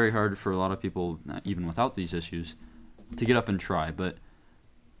 It's very hard for a lot of people, even without these issues, to get up and try. But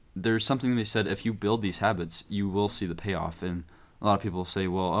there's something to be said, if you build these habits, you will see the payoff. And a lot of people say,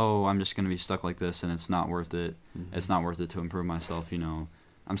 well, I'm just going to be stuck like this and it's not worth it. Mm-hmm. It's not worth it to improve myself.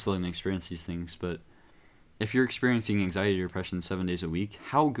 I'm still going to experience these things. But if you're experiencing anxiety or depression 7 days a week,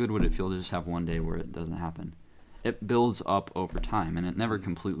 how good would it feel to just have one day where it doesn't happen? It builds up over time and it never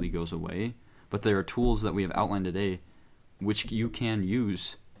completely goes away. But there are tools that we have outlined today which you can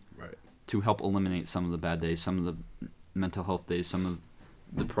use to help eliminate some of the bad days, some of the mental health days, some of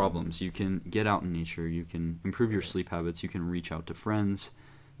the problems. You can get out in nature. You can improve your sleep habits. You can reach out to friends.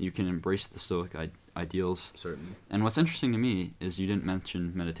 You can embrace the Stoic ideals. Certainly. And what's interesting to me is you didn't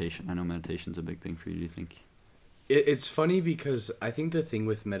mention meditation. I know meditation's a big thing for you. Do you think? It's funny because I think the thing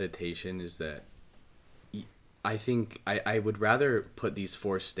with meditation is that I think I would rather put these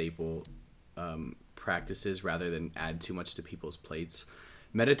 4 staple practices rather than add too much to people's plates.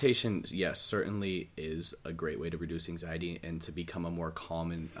 Meditation, yes, certainly is a great way to reduce anxiety and to become a more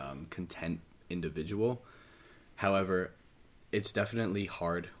calm and content individual. However, it's definitely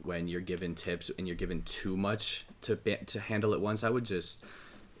hard when you're given tips and you're given too much to handle at once. I would just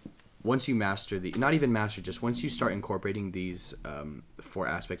once you master not even master, just once you start incorporating these 4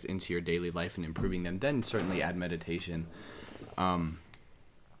 aspects into your daily life and improving them, then certainly add meditation.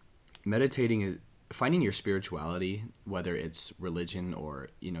 Meditating is finding your spirituality, whether it's religion or,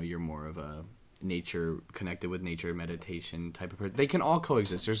 you're more of a nature, connected with nature, meditation type of person. They can all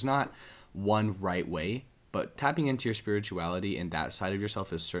coexist. There's not one right way, but tapping into your spirituality and that side of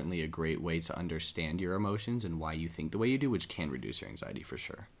yourself is certainly a great way to understand your emotions and why you think the way you do, which can reduce your anxiety for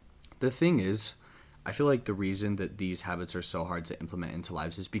sure. The thing is, I feel like the reason that these habits are so hard to implement into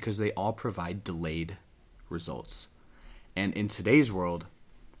lives is because they all provide delayed results. And in today's world,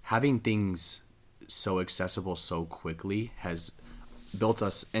 having things so accessible so quickly has built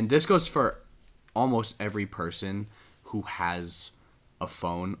us, and this goes for almost every person who has a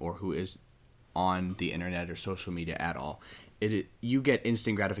phone or who is on the internet or social media at all. You get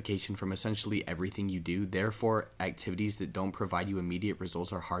instant gratification from essentially everything you do. Therefore, activities that don't provide you immediate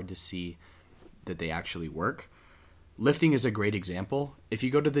results are hard to see that they actually work. Lifting is a great example. If you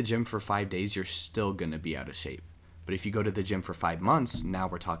go to the gym for 5 days, you're still going to be out of shape. But if you go to the gym for 5 months, now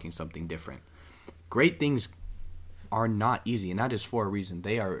we're talking something different. Great things are not easy, and that is for a reason.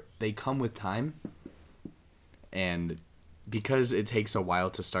 They come with time, and because it takes a while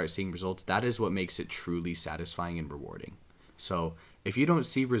to start seeing results, that is what makes it truly satisfying and rewarding. So if you don't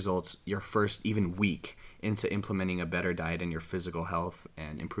see results your first even week into implementing a better diet and your physical health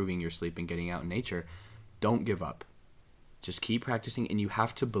and improving your sleep and getting out in nature, don't give up. Just keep practicing, and you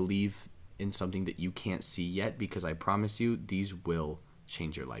have to believe in something that you can't see yet, because I promise you these will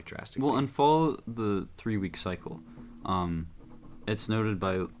change your life drastically. Well, and follow the 3-week cycle. It's noted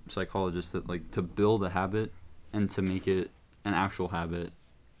by psychologists that to build a habit and to make it an actual habit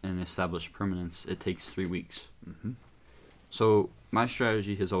and establish permanence, it takes 3 weeks. Mm-hmm. So my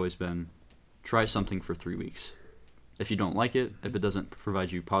strategy has always been try something for 3 weeks. If you don't like it, if it doesn't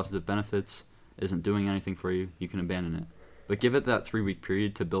provide you positive benefits, isn't doing anything for you, you can abandon it. But give it that 3-week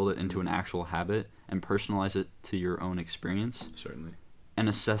period to build it into an actual habit and personalize it to your own experience. Certainly. And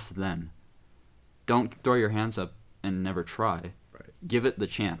assess then. Don't throw your hands up and never try. Right. Give it the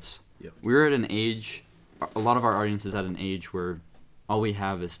chance. Yep. We're at an age, a lot of our audience is at an age where all we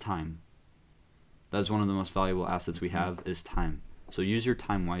have is time. That's one of the most valuable assets we have is time. So use your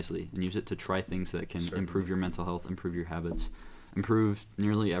time wisely and use it to try things that can Certainly. improve your mental health, improve your habits, improve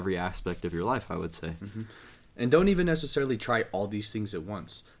nearly every aspect of your life, I would say. Mm-hmm. And don't even necessarily try all these things at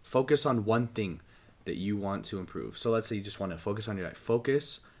once. Focus on one thing that you want to improve. So let's say you just want to focus on your diet.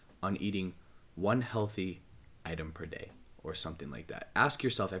 Focus on eating one healthy item per day or something like that. Ask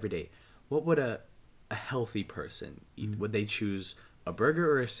yourself every day, what would a healthy person eat? Mm-hmm. Would they choose a burger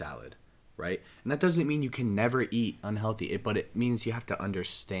or a salad, right? And that doesn't mean you can never eat unhealthy, but it means you have to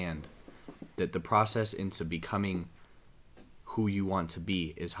understand that the process into becoming who you want to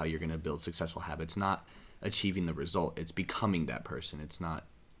be is how you're going to build successful habits, not achieving the result. It's becoming that person. It's not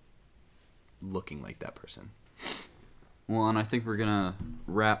looking like that person. Well, and I think we're going to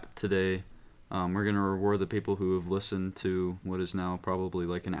wrap today. We're going to reward the people who have listened to what is now probably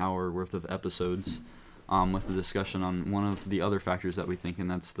an hour worth of episodes with the discussion on one of the other factors that we think, and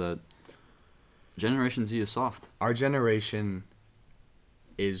that's that Generation Z is soft. Our generation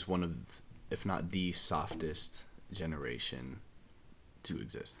is one of, if not the softest generation to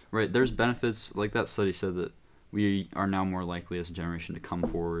exist. Right. There's benefits, like that study said, that we are now more likely as a generation to come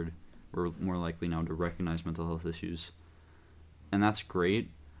forward. We're more likely now to recognize mental health issues. And that's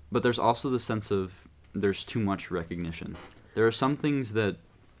great. But there's also the sense of there's too much recognition. There are some things that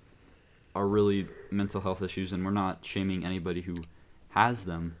are really mental health issues, and we're not shaming anybody who has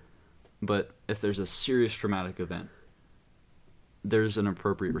them. But if there's a serious traumatic event, there's an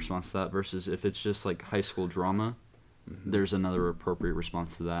appropriate response to that, versus if it's just high school drama, there's another appropriate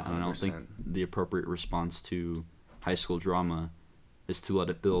response to that. And 100%. I don't think the appropriate response to high school drama is to let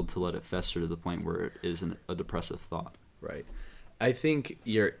it build, to let it fester to the point where it is a depressive thought. Right. I think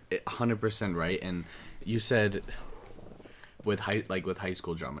you're 100% right. And you said with high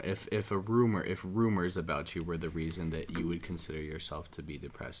school drama, if rumors about you were the reason that you would consider yourself to be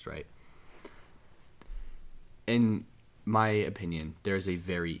depressed, right? In my opinion, there's a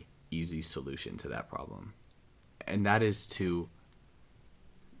very easy solution to that problem. And that is to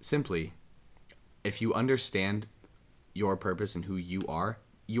simply, if you understand your purpose and who you aren't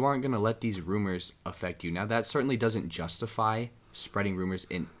going to let these rumors affect you. Now, that certainly doesn't justify spreading rumors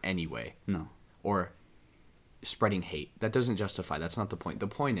in any way. No. Or spreading hate. That doesn't justify. That's not the point. The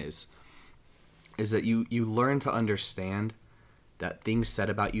point is that you learn to understand that things said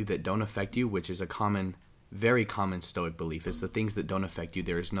about you that don't affect you, which is a very common Stoic belief, is the things that don't affect you,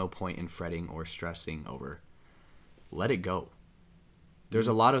 there is no point in fretting or stressing over. Let it go. There's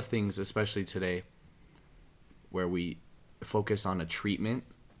a lot of things, especially today, where we focus on a treatment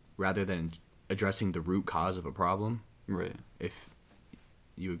rather than addressing the root cause of a problem. Right. If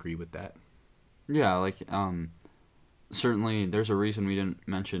you agree with that. Yeah, like certainly there's a reason we didn't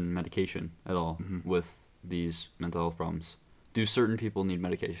mention medication at all with these mental health problems. Do certain people need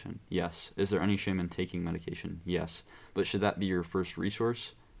medication? Yes. Is there any shame in taking medication? Yes. But should that be your first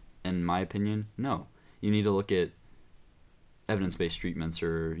resource? In my opinion, no. You need to look at evidence-based treatments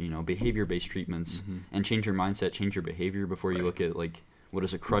or, behavior-based treatments and change your mindset, change your behavior before you look at, like, what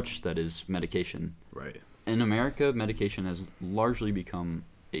is a crutch that is medication. Right. In America, medication has largely become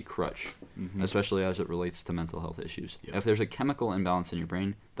a crutch, especially as it relates to mental health issues. Yep. If there's a chemical imbalance in your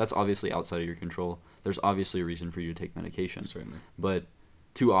brain, that's obviously outside of your control. There's obviously a reason for you to take medication. Certainly. But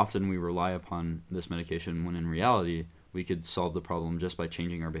too often we rely upon this medication when in reality we could solve the problem just by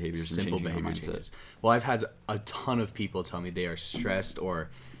changing our behaviors Simple and changing behavior our mindset. changes. Well, I've had a ton of people tell me they are stressed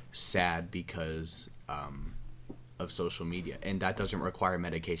or sad because of social media, and that doesn't require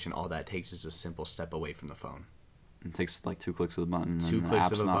medication. All that takes is a simple step away from the phone. It takes like 2 clicks of the button and 2 the clicks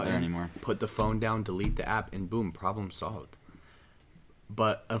app's of a not button, there anymore. put the phone down, delete the app, and boom, problem solved.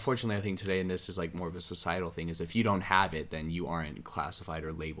 But unfortunately, I think today, and this is like more of a societal thing, is if you don't have it, then you aren't classified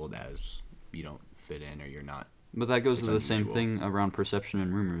or labeled as you don't fit in or you're not. But that goes It's to the same unusual. thing around perception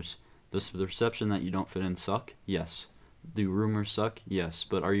and rumors. Does the perception that you don't fit in suck? Yes. Do rumors suck? Yes.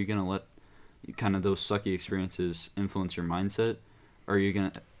 But are you going to let kind of those sucky experiences influence your mindset? Or are you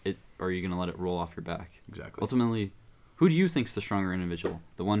going to let it roll off your back? Exactly. Ultimately, who do you think's the stronger individual?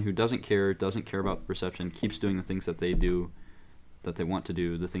 The one who doesn't care about the perception, keeps doing the things that they do, that they want to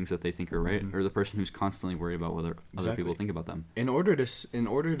do, the things that they think are right, or the person who's constantly worried about whether other people think about them? In order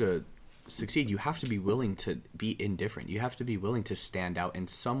to succeed, you have to be willing to be indifferent. You have to be willing to stand out and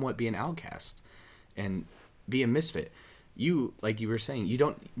somewhat be an outcast and be a misfit. You, like you were saying, you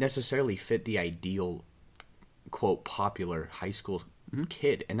don't necessarily fit the ideal, quote, popular high school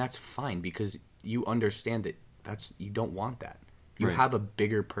kid, and that's fine because you understand that you don't want that. You Right. have a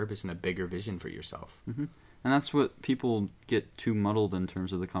bigger purpose and a bigger vision for yourself. And that's what people get too muddled in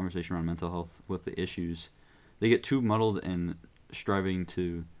terms of the conversation around mental health with the issues. They get too muddled in striving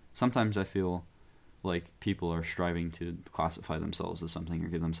to... Sometimes I feel like people are striving to classify themselves as something or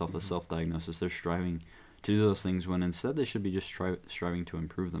give themselves a self-diagnosis. They're striving to do those things when instead they should be just striving to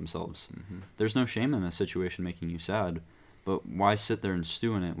improve themselves. There's no shame in a situation making you sad, but why sit there and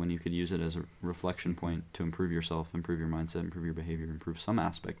stew in it when you could use it as a reflection point to improve yourself, improve your mindset, improve your behavior, improve some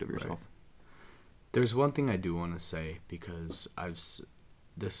aspect of yourself? There's one thing I do want to say because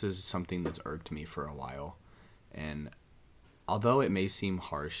this is something that's irked me for a while, and although it may seem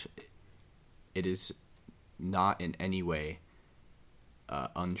harsh, it is not in any way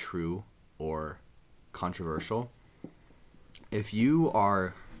untrue or controversial. If you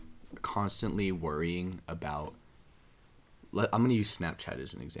are constantly worrying about, I'm going to use Snapchat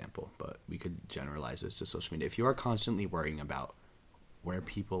as an example, but we could generalize this to social media. If you are constantly worrying about where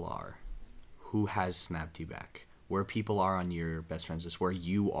people are, who has snapped you back, where people are on your best friends list, where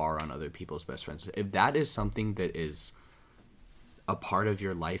you are on other people's best friends list, if that is something that is a part of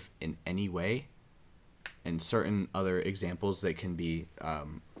your life in any way, and certain other examples that can be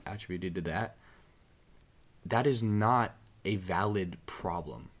attributed to that is not a valid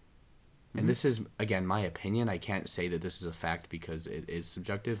problem. And this is, again, my opinion. I can't say that this is a fact because it is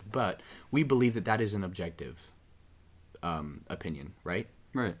subjective, but we believe that is an objective opinion, right?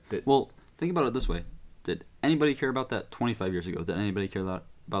 Right. That- Well, think about it this way. Did anybody care about that 25 years ago? Did anybody care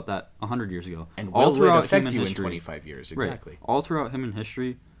about that 100 years ago? And All will it throughout affect human you in history- 25 years? Right. Exactly. All throughout human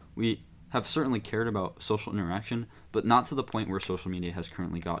history, we have certainly cared about social interaction, but not to the point where social media has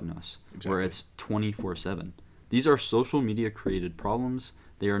currently gotten us, where Exactly. it's 24/7. These are social media created problems.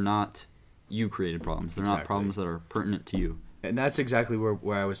 They are not you created problems. They're not Exactly. problems that are pertinent to you. And that's exactly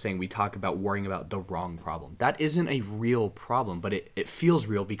where I was saying we talk about worrying about the wrong problem. That isn't a real problem, but it feels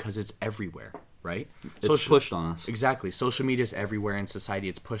real because it's everywhere, right? It's pushed on us. Exactly. Social media is everywhere in society.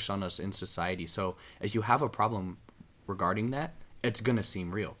 It's pushed on us in society. So if you have a problem regarding that, it's going to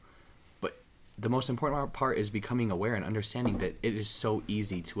seem real. But the most important part is becoming aware and understanding that it is so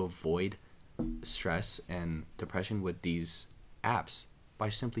easy to avoid stress and depression with these apps by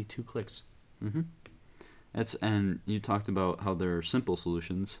simply 2 clicks. And you talked about how there are simple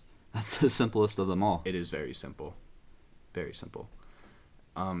solutions. That's the simplest of them all. It is very simple. Very simple.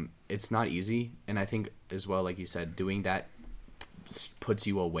 It's not easy, and I think as well, like you said, doing that puts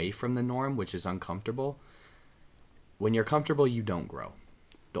you away from the norm, which is uncomfortable. When you're comfortable, you don't grow.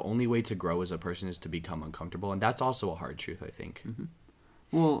 The only way to grow as a person is to become uncomfortable, and that's also a hard truth, I think.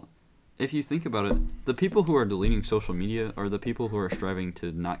 Well, if you think about it, the people who are deleting social media are the people who are striving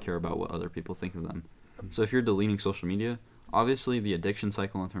to not care about what other people think of them. So if you're deleting social media, obviously the addiction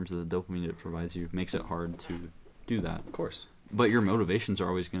cycle in terms of the dopamine it provides you makes it hard to do that. Of course. But your motivations are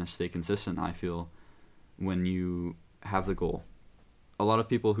always going to stay consistent, I feel, when you have the goal. A lot of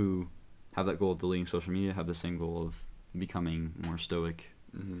people who have that goal of deleting social media have the same goal of becoming more stoic,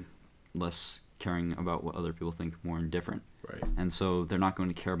 less caring about what other people think, more indifferent. Right. And so they're not going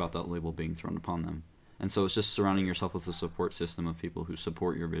to care about that label being thrown upon them. And so it's just surrounding yourself with a support system of people who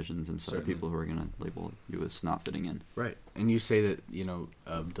support your visions instead of people who are going to label you as not fitting in. Right. And you say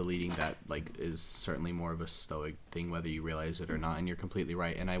that, deleting that, like, is certainly more of a stoic thing, whether you realize it or not, and you're completely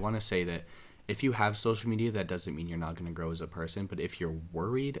right. And I want to say that if you have social media, that doesn't mean you're not going to grow as a person, but if you're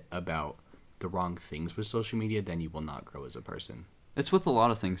worried about the wrong things with social media, then you will not grow as a person. It's with a lot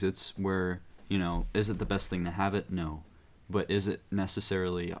of things. It's where, is it the best thing to have it? No. But is it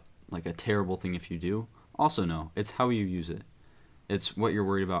necessarily like a terrible thing if you do? Also no. It's how you use it. It's what you're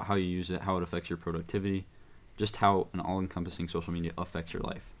worried about, how you use it, how it affects your productivity, just how an all-encompassing social media affects your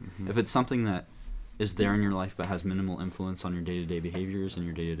life. If it's something that is there in your life but has minimal influence on your day-to-day behaviors and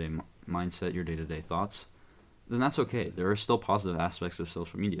your day-to-day mindset, your day-to-day thoughts, then that's okay. There are still positive aspects of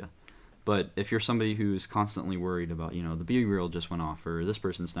social media. But if you're somebody who's constantly worried about, the Be Real just went off, or this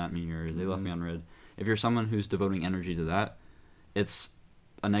person snapped me, or they left me on red, if you're someone who's devoting energy to that, it's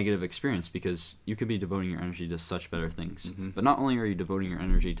a negative experience because you could be devoting your energy to such better things. But not only are you devoting your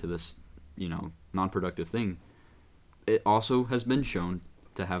energy to this, non-productive thing, it also has been shown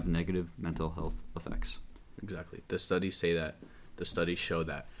to have negative mental health effects. Exactly. The studies say that. The studies show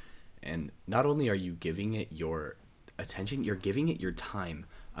that. And not only are you giving it your attention, you're giving it your time.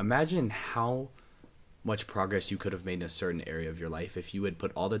 Imagine how much progress you could have made in a certain area of your life if you had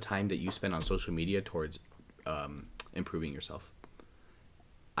put all the time that you spend on social media towards improving yourself.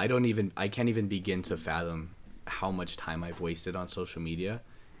 I can't even begin to fathom how much time I've wasted on social media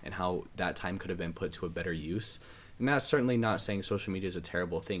and how that time could have been put to a better use. And that's certainly not saying social media is a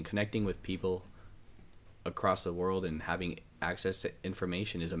terrible thing. Connecting with people across the world and having access to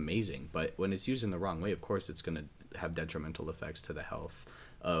information is amazing. But when it's used in the wrong way, of course, it's going to have detrimental effects to the health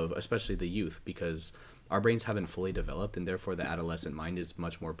of especially the youth, because our brains haven't fully developed, and therefore the adolescent mind is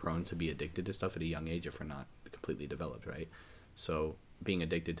much more prone to be addicted to stuff at a young age if we're not completely developed, right? So being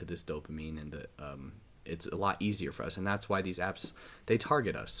addicted to this dopamine and it's a lot easier for us, and that's why these apps, they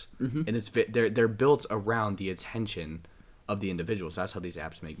target us, and they're built around the attention of the individuals. That's how these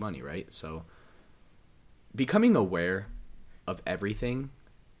apps make money, right? So becoming aware of everything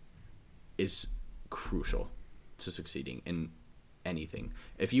is crucial to succeeding in anything.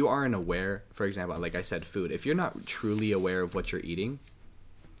 If you aren't aware, for example, like I said, food, if you're not truly aware of what you're eating,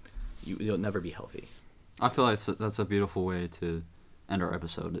 you'll never be healthy. I feel like that's a beautiful way to end our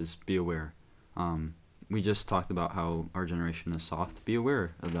episode, is be aware. We just talked about how our generation is soft. Be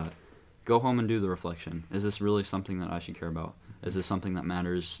aware of that. Go home and do the reflection. Is this really something that I should care about? Is this something that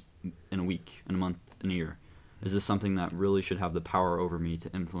matters in a week, in a month, in a year? Is this something that really should have the power over me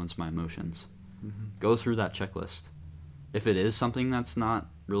to influence my emotions? Go through that checklist. If it is something that's not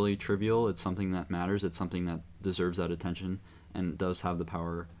really trivial, it's something that matters, it's something that deserves that attention and does have the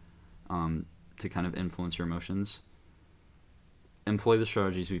power to kind of influence your emotions, employ the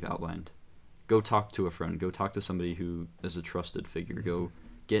strategies we've outlined. Go talk to a friend. Go talk to somebody who is a trusted figure. Go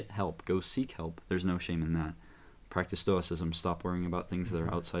get help. Go seek help. There's no shame in that. Practice stoicism. Stop worrying about things that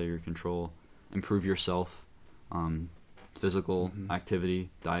are outside of your control. Improve yourself. Physical activity,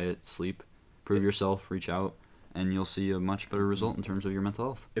 diet, sleep. Prove yourself. Reach out. And you'll see a much better result in terms of your mental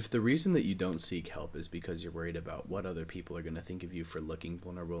health. If the reason that you don't seek help is because you're worried about what other people are going to think of you for looking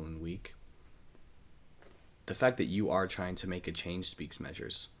vulnerable and weak, the fact that you are trying to make a change speaks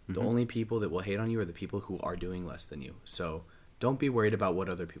measures. The only people that will hate on you are the people who are doing less than you. So don't be worried about what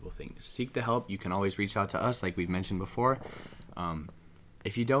other people think. Seek the help. You can always reach out to us, like we've mentioned before.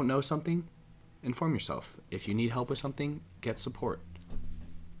 If you don't know something, inform yourself. If you need help with something, get support.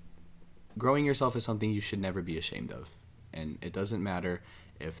 Growing yourself is something you should never be ashamed of. And it doesn't matter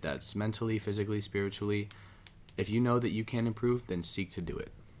if that's mentally, physically, spiritually. If you know that you can improve, then seek to do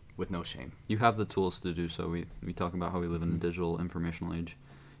it with no shame. You have the tools to do so. We talk about how we live in a digital informational age.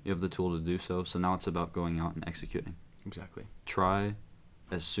 You have the tool to do so. So now it's about going out and executing. Exactly. Try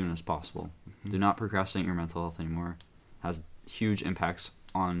as soon as possible. Do not procrastinate your mental health anymore. It has huge impacts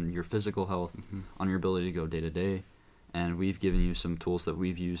on your physical health, on your ability to go day to day. And we've given you some tools that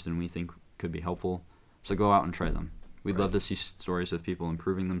we've used and we think could be helpful. So go out and try them. We'd love to see stories of people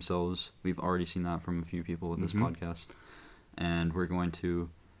improving themselves. We've already seen that from a few people with this podcast. And we're going to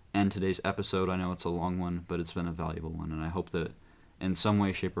end today's episode. I know it's a long one, but it's been a valuable one. And I hope that in some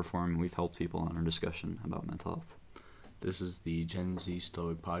way, shape, or form, we've helped people in our discussion about mental health. This is the Gen Z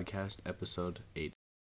Stoic Podcast, episode 8.